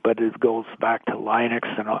 but it goes back to Linux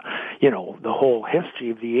and, the whole history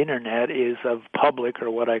of the Internet is of public, or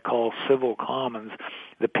what I call civil commons,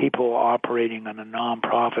 the people operating on a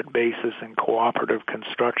non-profit basis in cooperative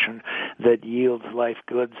construction that yields life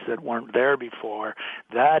goods that weren't there before.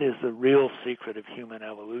 That is the real secret of human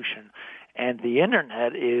evolution. And the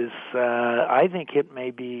Internet is, I think it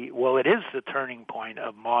may be, it is the turning point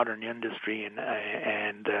of modern industry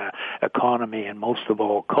and economy, and most of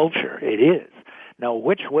all culture. It is. Now,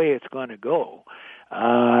 which way it's going to go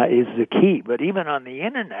is the key. But even on the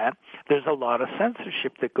Internet, there's a lot of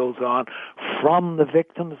censorship that goes on from the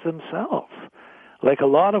victims themselves. like a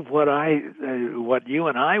lot of what you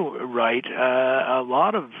and I write, a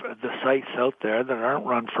lot of the sites out there that aren't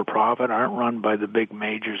run for profit, aren't run by the big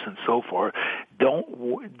majors and so forth,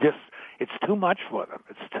 it's too much for them.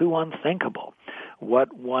 It's too unthinkable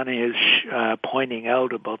what one is pointing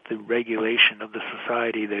out about the regulation of the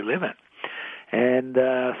society they live in. And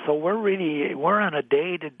so we're on a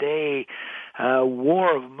day-to-day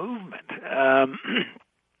war of movement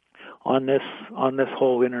on this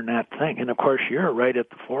whole internet thing. And of course, you're right at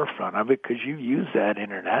the forefront of it because you use that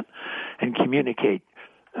internet and communicate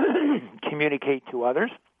to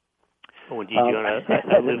others. Oh, indeed, John, I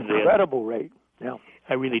at live an there. Incredible rate. Yeah.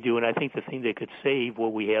 I really do, and I think the thing that could save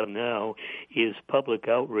what we have now is public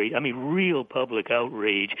outrage. I mean, real public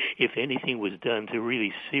outrage, if anything was done to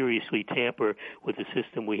really seriously tamper with the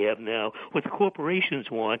system we have now. What the corporations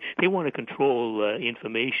want, they want to control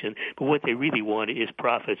information, but what they really want is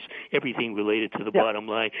profits, everything related to the bottom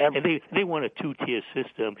line. And they want a two-tier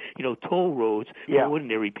system, toll roads for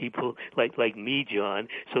ordinary people like me, John,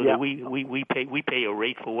 so that we pay a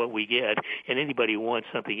rate for what we get, and anybody who wants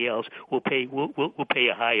something else will pay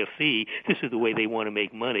a higher fee. This is the way they want to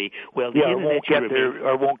make money. Well, the internet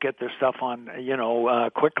won't get their stuff on,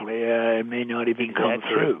 quickly. It may not even come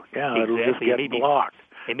through. Yeah, it'll just get blocked.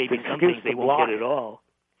 And maybe some things they won't get at all.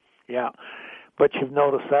 Yeah. But you've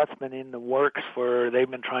noticed that's been in the works they've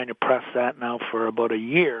been trying to press that now for about a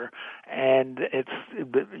year, and it's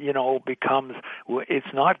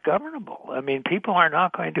not governable. I mean, people are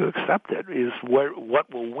not going to accept it, is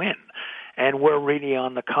what will win. And we're really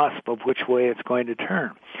on the cusp of which way it's going to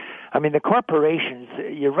turn. I mean, the corporations,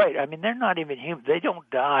 you're right. I mean, they're not even human. They don't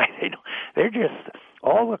die. They're just,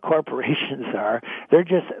 all the corporations are, they're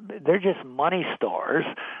just money stores,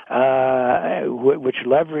 which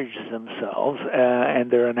leverage themselves, and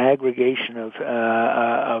they're an aggregation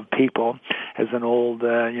of people. As an old,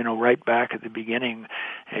 right back at the beginning,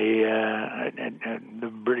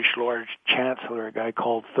 the British Lord Chancellor, a guy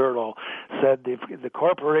called Thurlow, said the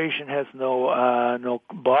corporation has no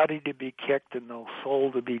body to be kicked and no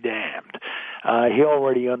soul to be damned. He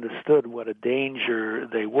already understood what a danger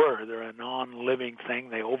they were. They're a non-living thing.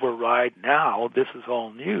 They override now. This is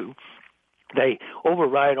all new. They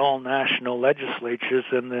override all national legislatures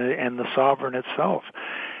and the sovereign itself.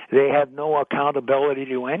 They have no accountability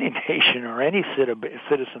to any nation or any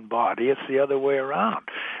citizen body. It's the other way around.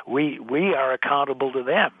 We are accountable to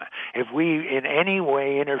them. If we in any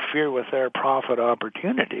way interfere with their profit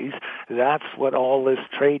opportunities, that's what all this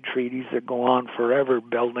trade treaties that go on forever,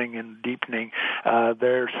 building and deepening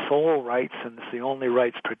their sole rights, and it's the only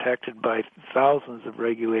rights protected by thousands of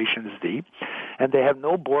regulations deep. And they have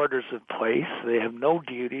no borders in place. They have no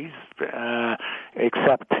duties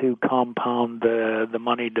except to compound the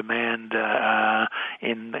money demand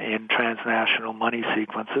in transnational money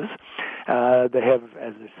sequences. They have,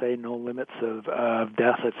 as I say, no limits of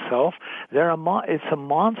death itself. It's a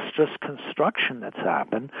monstrous construction that's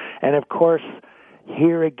happened, and of course,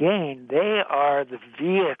 here again, they are the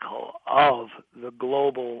vehicle of the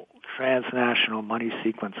global transnational money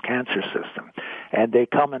sequence cancer system. And they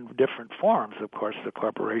come in different forms, of course, the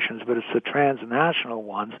corporations, but it's the transnational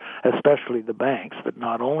ones, especially the banks, but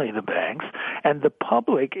not only the banks. And the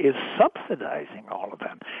public is subsidizing all of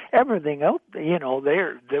them. Everything else,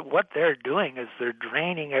 what they're doing is they're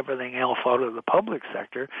draining everything else out of the public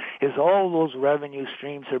sector, is all those revenue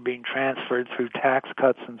streams are being transferred through tax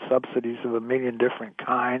cuts and subsidies of a million different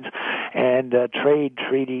kinds, and trade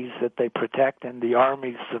treaties that they protect, and the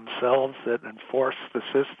armies themselves that enforce the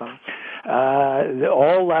system.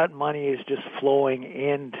 All that money is just flowing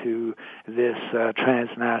into this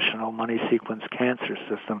transnational money sequence cancer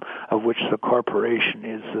system, of which the corporation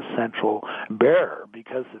is the central bearer,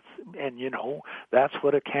 because that's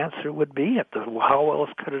what a cancer would be. How else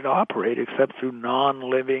could it operate except through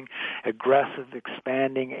non-living, aggressive,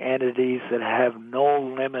 expanding entities that have no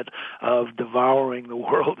limit of devouring the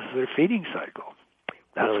world as their feeding cycle?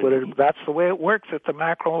 That's the way it works at the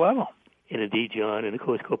macro level. And indeed, John, and of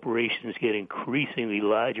course corporations get increasingly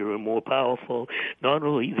larger and more powerful, not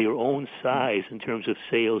only their own size in terms of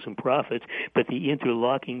sales and profits, but the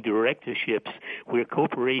interlocking directorships where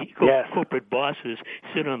corporate bosses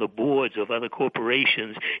sit on the boards of other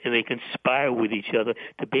corporations and they conspire with each other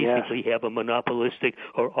to basically have a monopolistic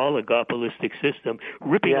or oligopolistic system,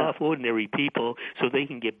 ripping off ordinary people so they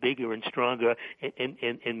can get bigger and stronger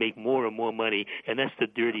and make more and more money. And that's the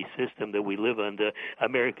dirty system that we live under.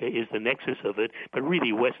 America is the nexus of it, but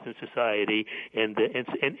really Western society and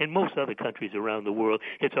most other countries around the world,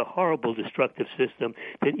 it's a horrible, destructive system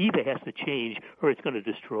that either has to change or it's going to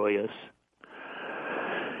destroy us.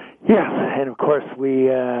 Yeah, and of course we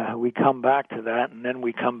come back to that, and then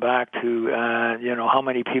we come back to how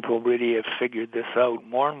many people really have figured this out.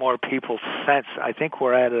 More and more people sense. I think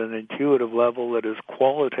we're at an intuitive level that is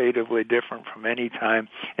qualitatively different from any time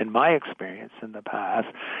in my experience in the past,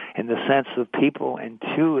 in the sense of people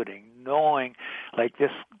intuiting, knowing, like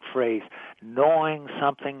this phrase, knowing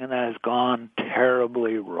something that has gone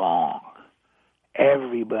terribly wrong.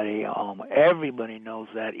 Everybody knows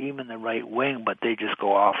that, even the right wing, but they just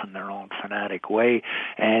go off in their own fanatic way,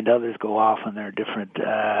 and others go off in their different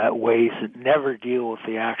ways that never deal with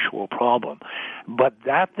the actual problem. But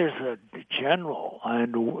that there's a general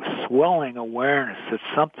and swelling awareness that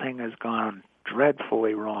something has gone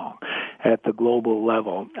dreadfully wrong at the global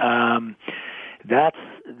level.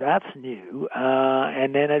 That's new,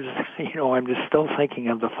 and then as I'm just still thinking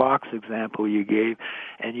of the Fox example you gave,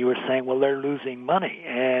 and you were saying, well, they're losing money,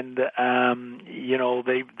 and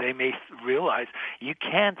they may realize you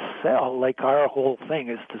can't sell, like our whole thing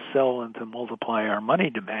is to sell and to multiply our money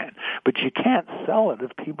demand, but you can't sell it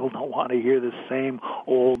if people don't want to hear the same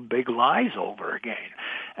old big lies over again.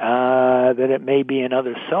 That it may be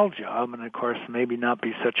another sell job, and of course maybe not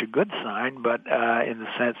be such a good sign, but in the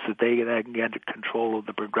sense that they can get control of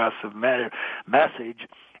the progressive message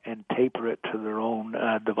and taper it to their own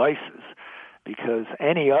devices. Because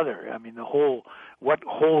any other, what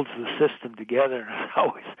holds the system together is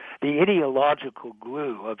always the ideological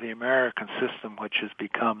glue of the American system, which has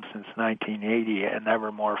become since 1980 an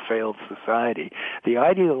ever more failed society. The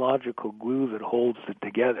ideological glue that holds it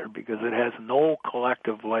together, because it has no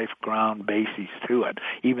collective life ground basis to it,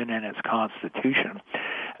 even in its constitution.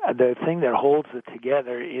 The thing that holds it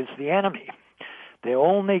together is the enemy. They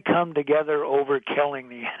only come together over killing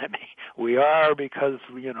the enemy. We are because,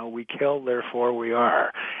 we kill, therefore we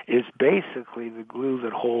are, is basically the glue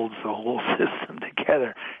that holds the whole system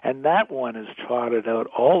together. And that one is trotted out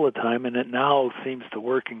all the time, and it now seems to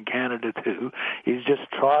work in Canada too. You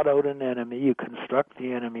just trot out an enemy. You construct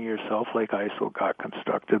the enemy yourself, like ISIL got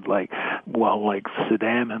constructed, like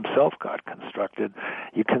Saddam himself got constructed.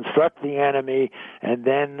 You construct the enemy, and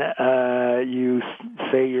then you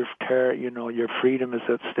say your freedom is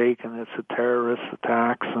at stake, and it's a terrorist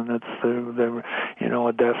attacks, and it's a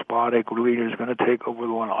despotic leader is going to take over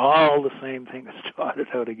the one. All the same thing is trotted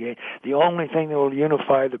out again. The only thing that will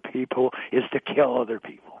unify the people is to kill other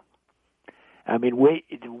people.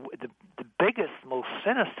 The biggest, most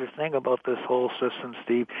sinister thing about this whole system,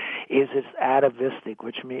 Steve, is it's atavistic,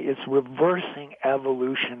 which means it's reversing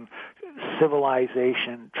evolution,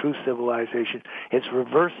 civilization, true civilization. It's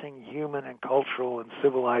reversing human and cultural and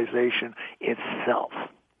civilization itself.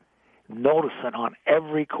 Notice it on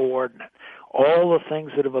every coordinate. All the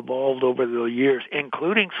things that have evolved over the years,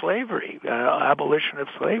 including slavery, abolition of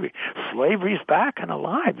slavery. Slavery's back and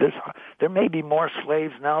alive. There may be more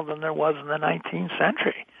slaves now than there was in the 19th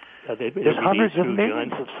century. There's hundreds of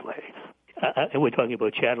millions of slaves. And we're talking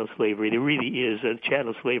about chattel slavery. There really is a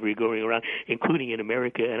chattel slavery going around, including in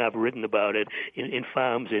America, and I've written about it in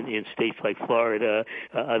farms in states like Florida,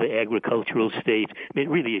 other agricultural states. It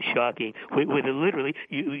really is shocking. Where literally,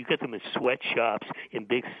 you get them in sweatshops in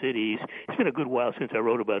big cities. It's been a good while since I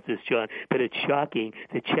wrote about this, John, but it's shocking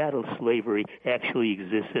that chattel slavery actually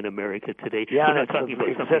exists in America today. Yeah, we're not talking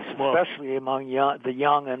about something small. Especially among the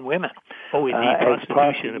young and women. Oh, indeed,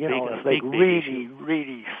 prostitution, it's like really,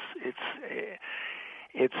 really,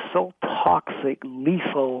 it's so toxic,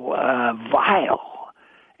 lethal, vile.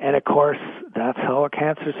 And of course, that's how a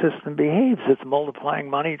cancer system behaves. It's multiplying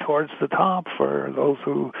money towards the top for those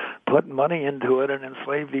who put money into it and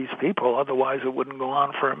enslave these people. Otherwise, it wouldn't go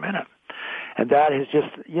on for a minute. And that is just,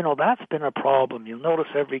 that's been a problem. You'll notice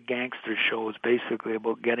every gangster show is basically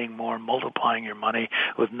about getting more, multiplying your money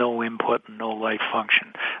with no input and no life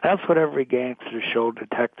function. That's what every gangster show,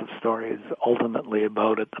 detective story is ultimately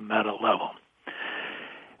about at the meta level.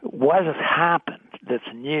 What has happened that's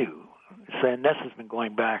new, and this has been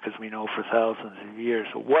going back, as we know, for thousands of years.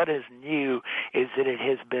 So what is new is that it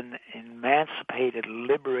has been emancipated,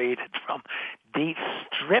 liberated from,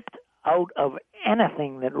 stripped out of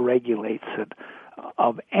anything that regulates it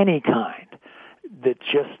of any kind. That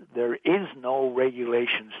there is no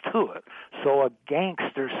regulations to it. So a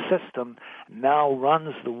gangster system now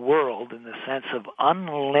runs the world in the sense of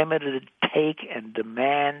unlimited take and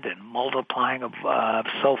demand and multiplying of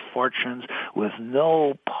self-fortunes with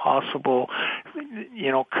no possible,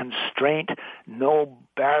 constraint, no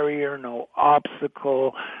barrier, no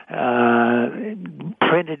obstacle,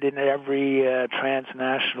 printed in every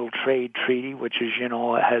transnational trade treaty, which is,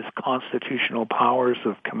 has constitutional powers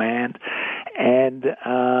of command. And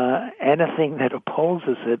anything that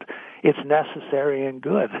opposes it, it's necessary and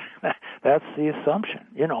good. That's the assumption.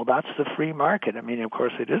 That's the free market. I mean, of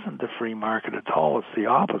course, it isn't the free market at all. It's the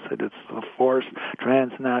opposite. It's the forced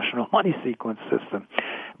transnational money sequence system.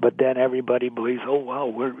 But then everybody believes, oh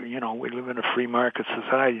well, we live in a free market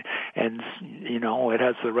society, and it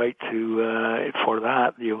has the right to. For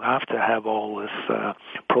that, you have to have all this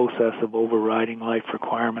process of overriding life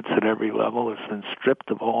requirements at every level. It's been stripped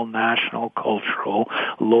of all national, cultural,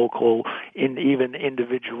 local, even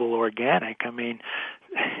individual organic. I mean,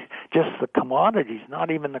 just the commodities,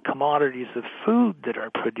 not even the commodities of food that are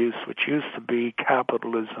produced, which used to be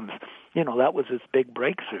capitalism's, that was its big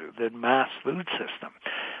breakthrough, the mass food system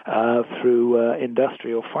through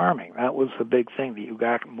industrial farming. That was the big thing, that you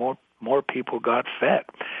got more people got fed.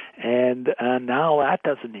 And now that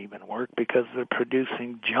doesn't even work because they're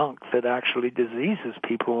producing junk that actually diseases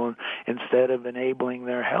people instead of enabling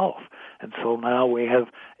their health. And so now we have,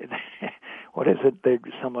 what is it that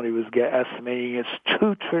somebody was estimating? It's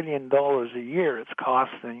 $2 trillion a year it's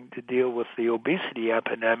costing to deal with the obesity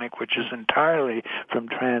epidemic, which is entirely from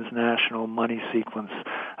transnational money sequence,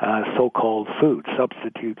 so-called food,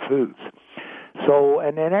 substitute foods. So,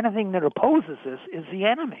 and then anything that opposes this is the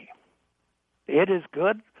enemy. It is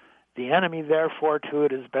good. The enemy, therefore, to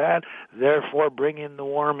it is bad. Therefore, bring in the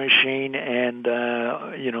war machine, and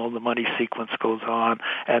the money sequence goes on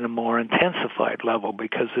at a more intensified level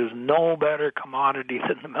because there's no better commodity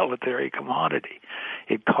than the military commodity.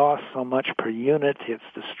 It costs so much per unit. It's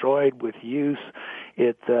destroyed with use.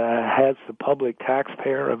 It has the public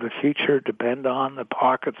taxpayer of the future depend on. The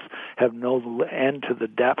pockets have no end to the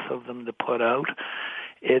depth of them to put out.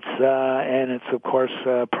 It's and it's of course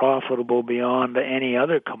profitable beyond any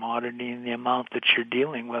other commodity in the amount that you're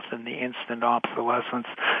dealing with, in the instant obsolescence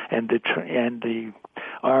and the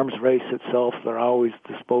arms race itself. They're always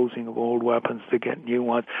disposing of old weapons to get new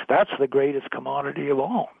ones. That's the greatest commodity of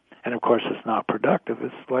all. And of course, it's not productive;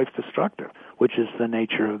 it's life destructive, which is the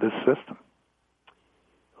nature of this system.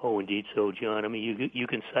 Oh, indeed so, John. I mean, you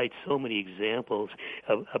can cite so many examples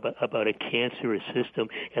about a cancerous system,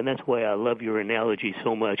 and that's why I love your analogy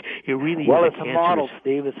so much. It really it's a model,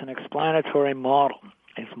 Steve. It's an explanatory model.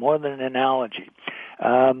 It's more than an analogy.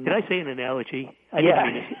 Did I say an analogy? I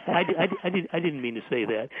didn't mean to say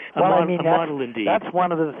that. A model indeed. That's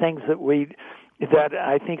one of the things that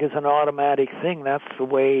I think is an automatic thing. That's the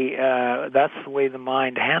way the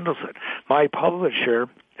mind handles it. My publisher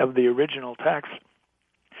of the original text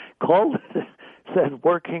called it, said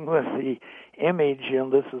working with the image,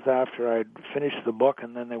 this is after I'd finished the book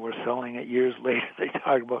and then they were selling it years later. They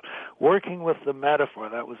talked about working with the metaphor.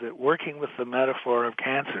 That was it, working with the metaphor of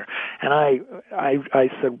cancer. And I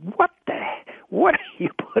said, what are you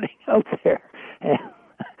putting out there? And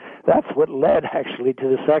that's what led actually to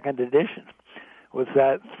the second edition, was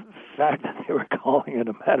that fact that they were calling it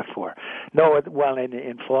a metaphor. No,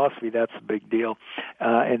 in philosophy, that's a big deal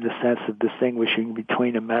in the sense of distinguishing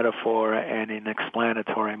between a metaphor and an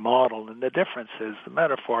explanatory model. And the difference is the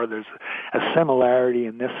metaphor, there's a similarity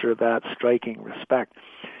in this or that striking respect.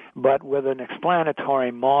 But with an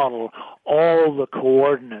explanatory model, all the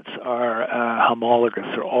coordinates are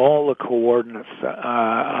homologous, or all the coordinates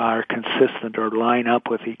are consistent or line up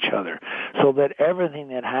with each other, so that everything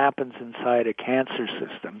that happens inside a cancer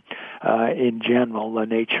system, in general, the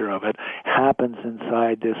nature of it, happens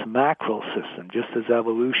inside this macro system, just as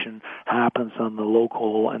evolution happens on the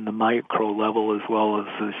local and the micro level, as well as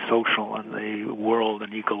the social and the world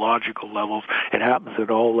and ecological levels. It happens at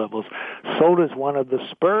all levels. So does one of the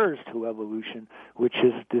spurs to evolution, which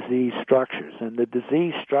is disease structures. And the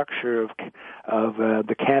disease structure of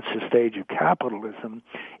the cancer stage of capitalism,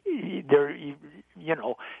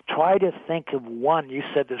 try to think of one. You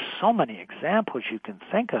said there's so many examples you can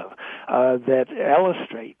think of that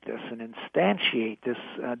illustrate this and instantiate this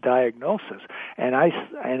diagnosis. And I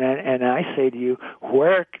say to you,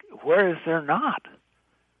 where is there not?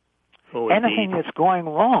 Oh, anything that's going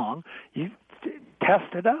wrong, you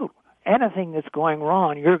test it out. Anything that's going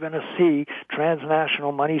wrong, you're going to see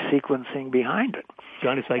transnational money sequencing behind it.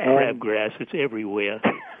 John, it's like crabgrass. It's everywhere.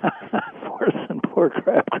 Worse than poor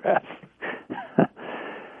crabgrass.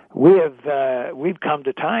 We've come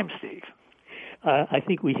to time, Steve. I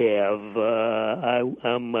think we have.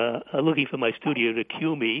 I'm looking for my studio to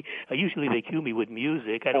cue me. Usually they cue me with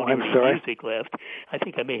music. I don't have any music left. I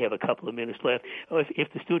think I may have a couple of minutes left.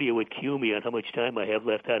 If the studio would cue me on how much time I have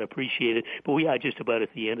left, I'd appreciate it. But we are just about at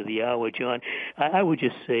the end of the hour, John. I would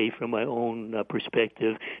just say from my own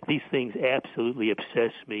perspective, these things absolutely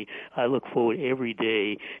obsess me. I look forward every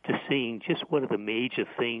day to seeing just what are the major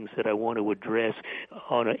things that I want to address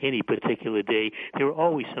on any particular day. There are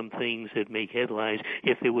always some things that make headlines headlines.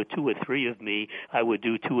 If there were 2 or 3 of me, I would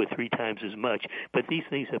do 2 or 3 times as much. But these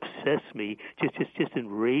things obsess me, just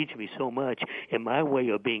enrage me so much. And my way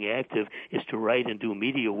of being active is to write and do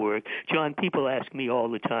media work. John, people ask me all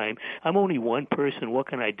the time, I'm only one person, what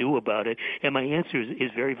can I do about it? And my answer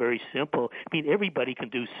is very, very simple. I mean, everybody can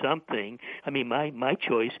do something. I mean, my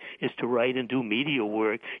choice is to write and do media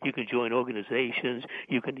work. You can join organizations.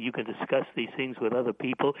 You can discuss these things with other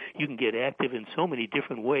people. You can get active in so many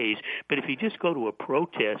different ways. But if you just go to a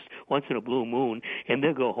protest once in a blue moon and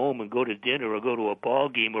then go home and go to dinner or go to a ball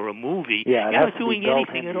game or a movie, you're not doing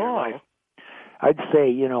anything at all. Life. I'd say,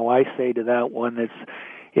 I say to that one,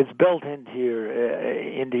 it's built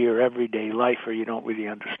into your everyday life, or you don't really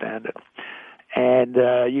understand it. And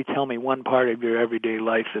you tell me one part of your everyday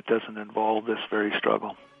life that doesn't involve this very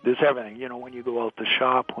struggle. There's everything. When you go out to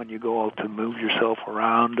shop, when you go out to move yourself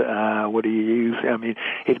around, what do you use? I mean,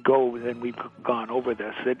 it goes, and we've gone over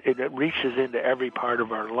this. It reaches into every part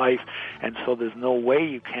of our life, and so there's no way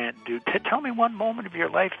you can't do. Tell me one moment of your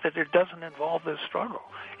life that it doesn't involve this struggle.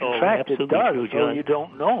 In fact, it does, so you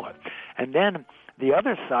don't know it. And then the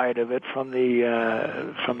other side of it, from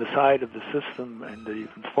the side of the system and the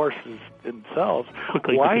forces themselves,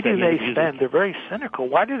 why do they spend? They're very cynical.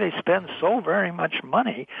 Why do they spend so very much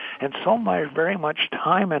money and so very much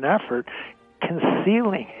time and effort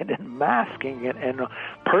concealing it and masking it and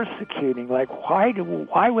persecuting? Like,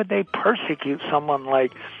 why would they persecute someone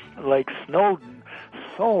like Snowden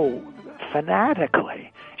so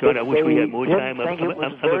fanatically? John, I wish we had more time.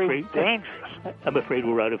 I'm afraid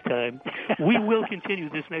we're out of time. We will continue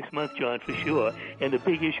this next month, John, for sure. And the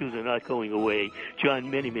big issues are not going away. John,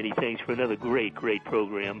 many, many thanks for another great, great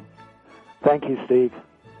program. Thank you, Steve.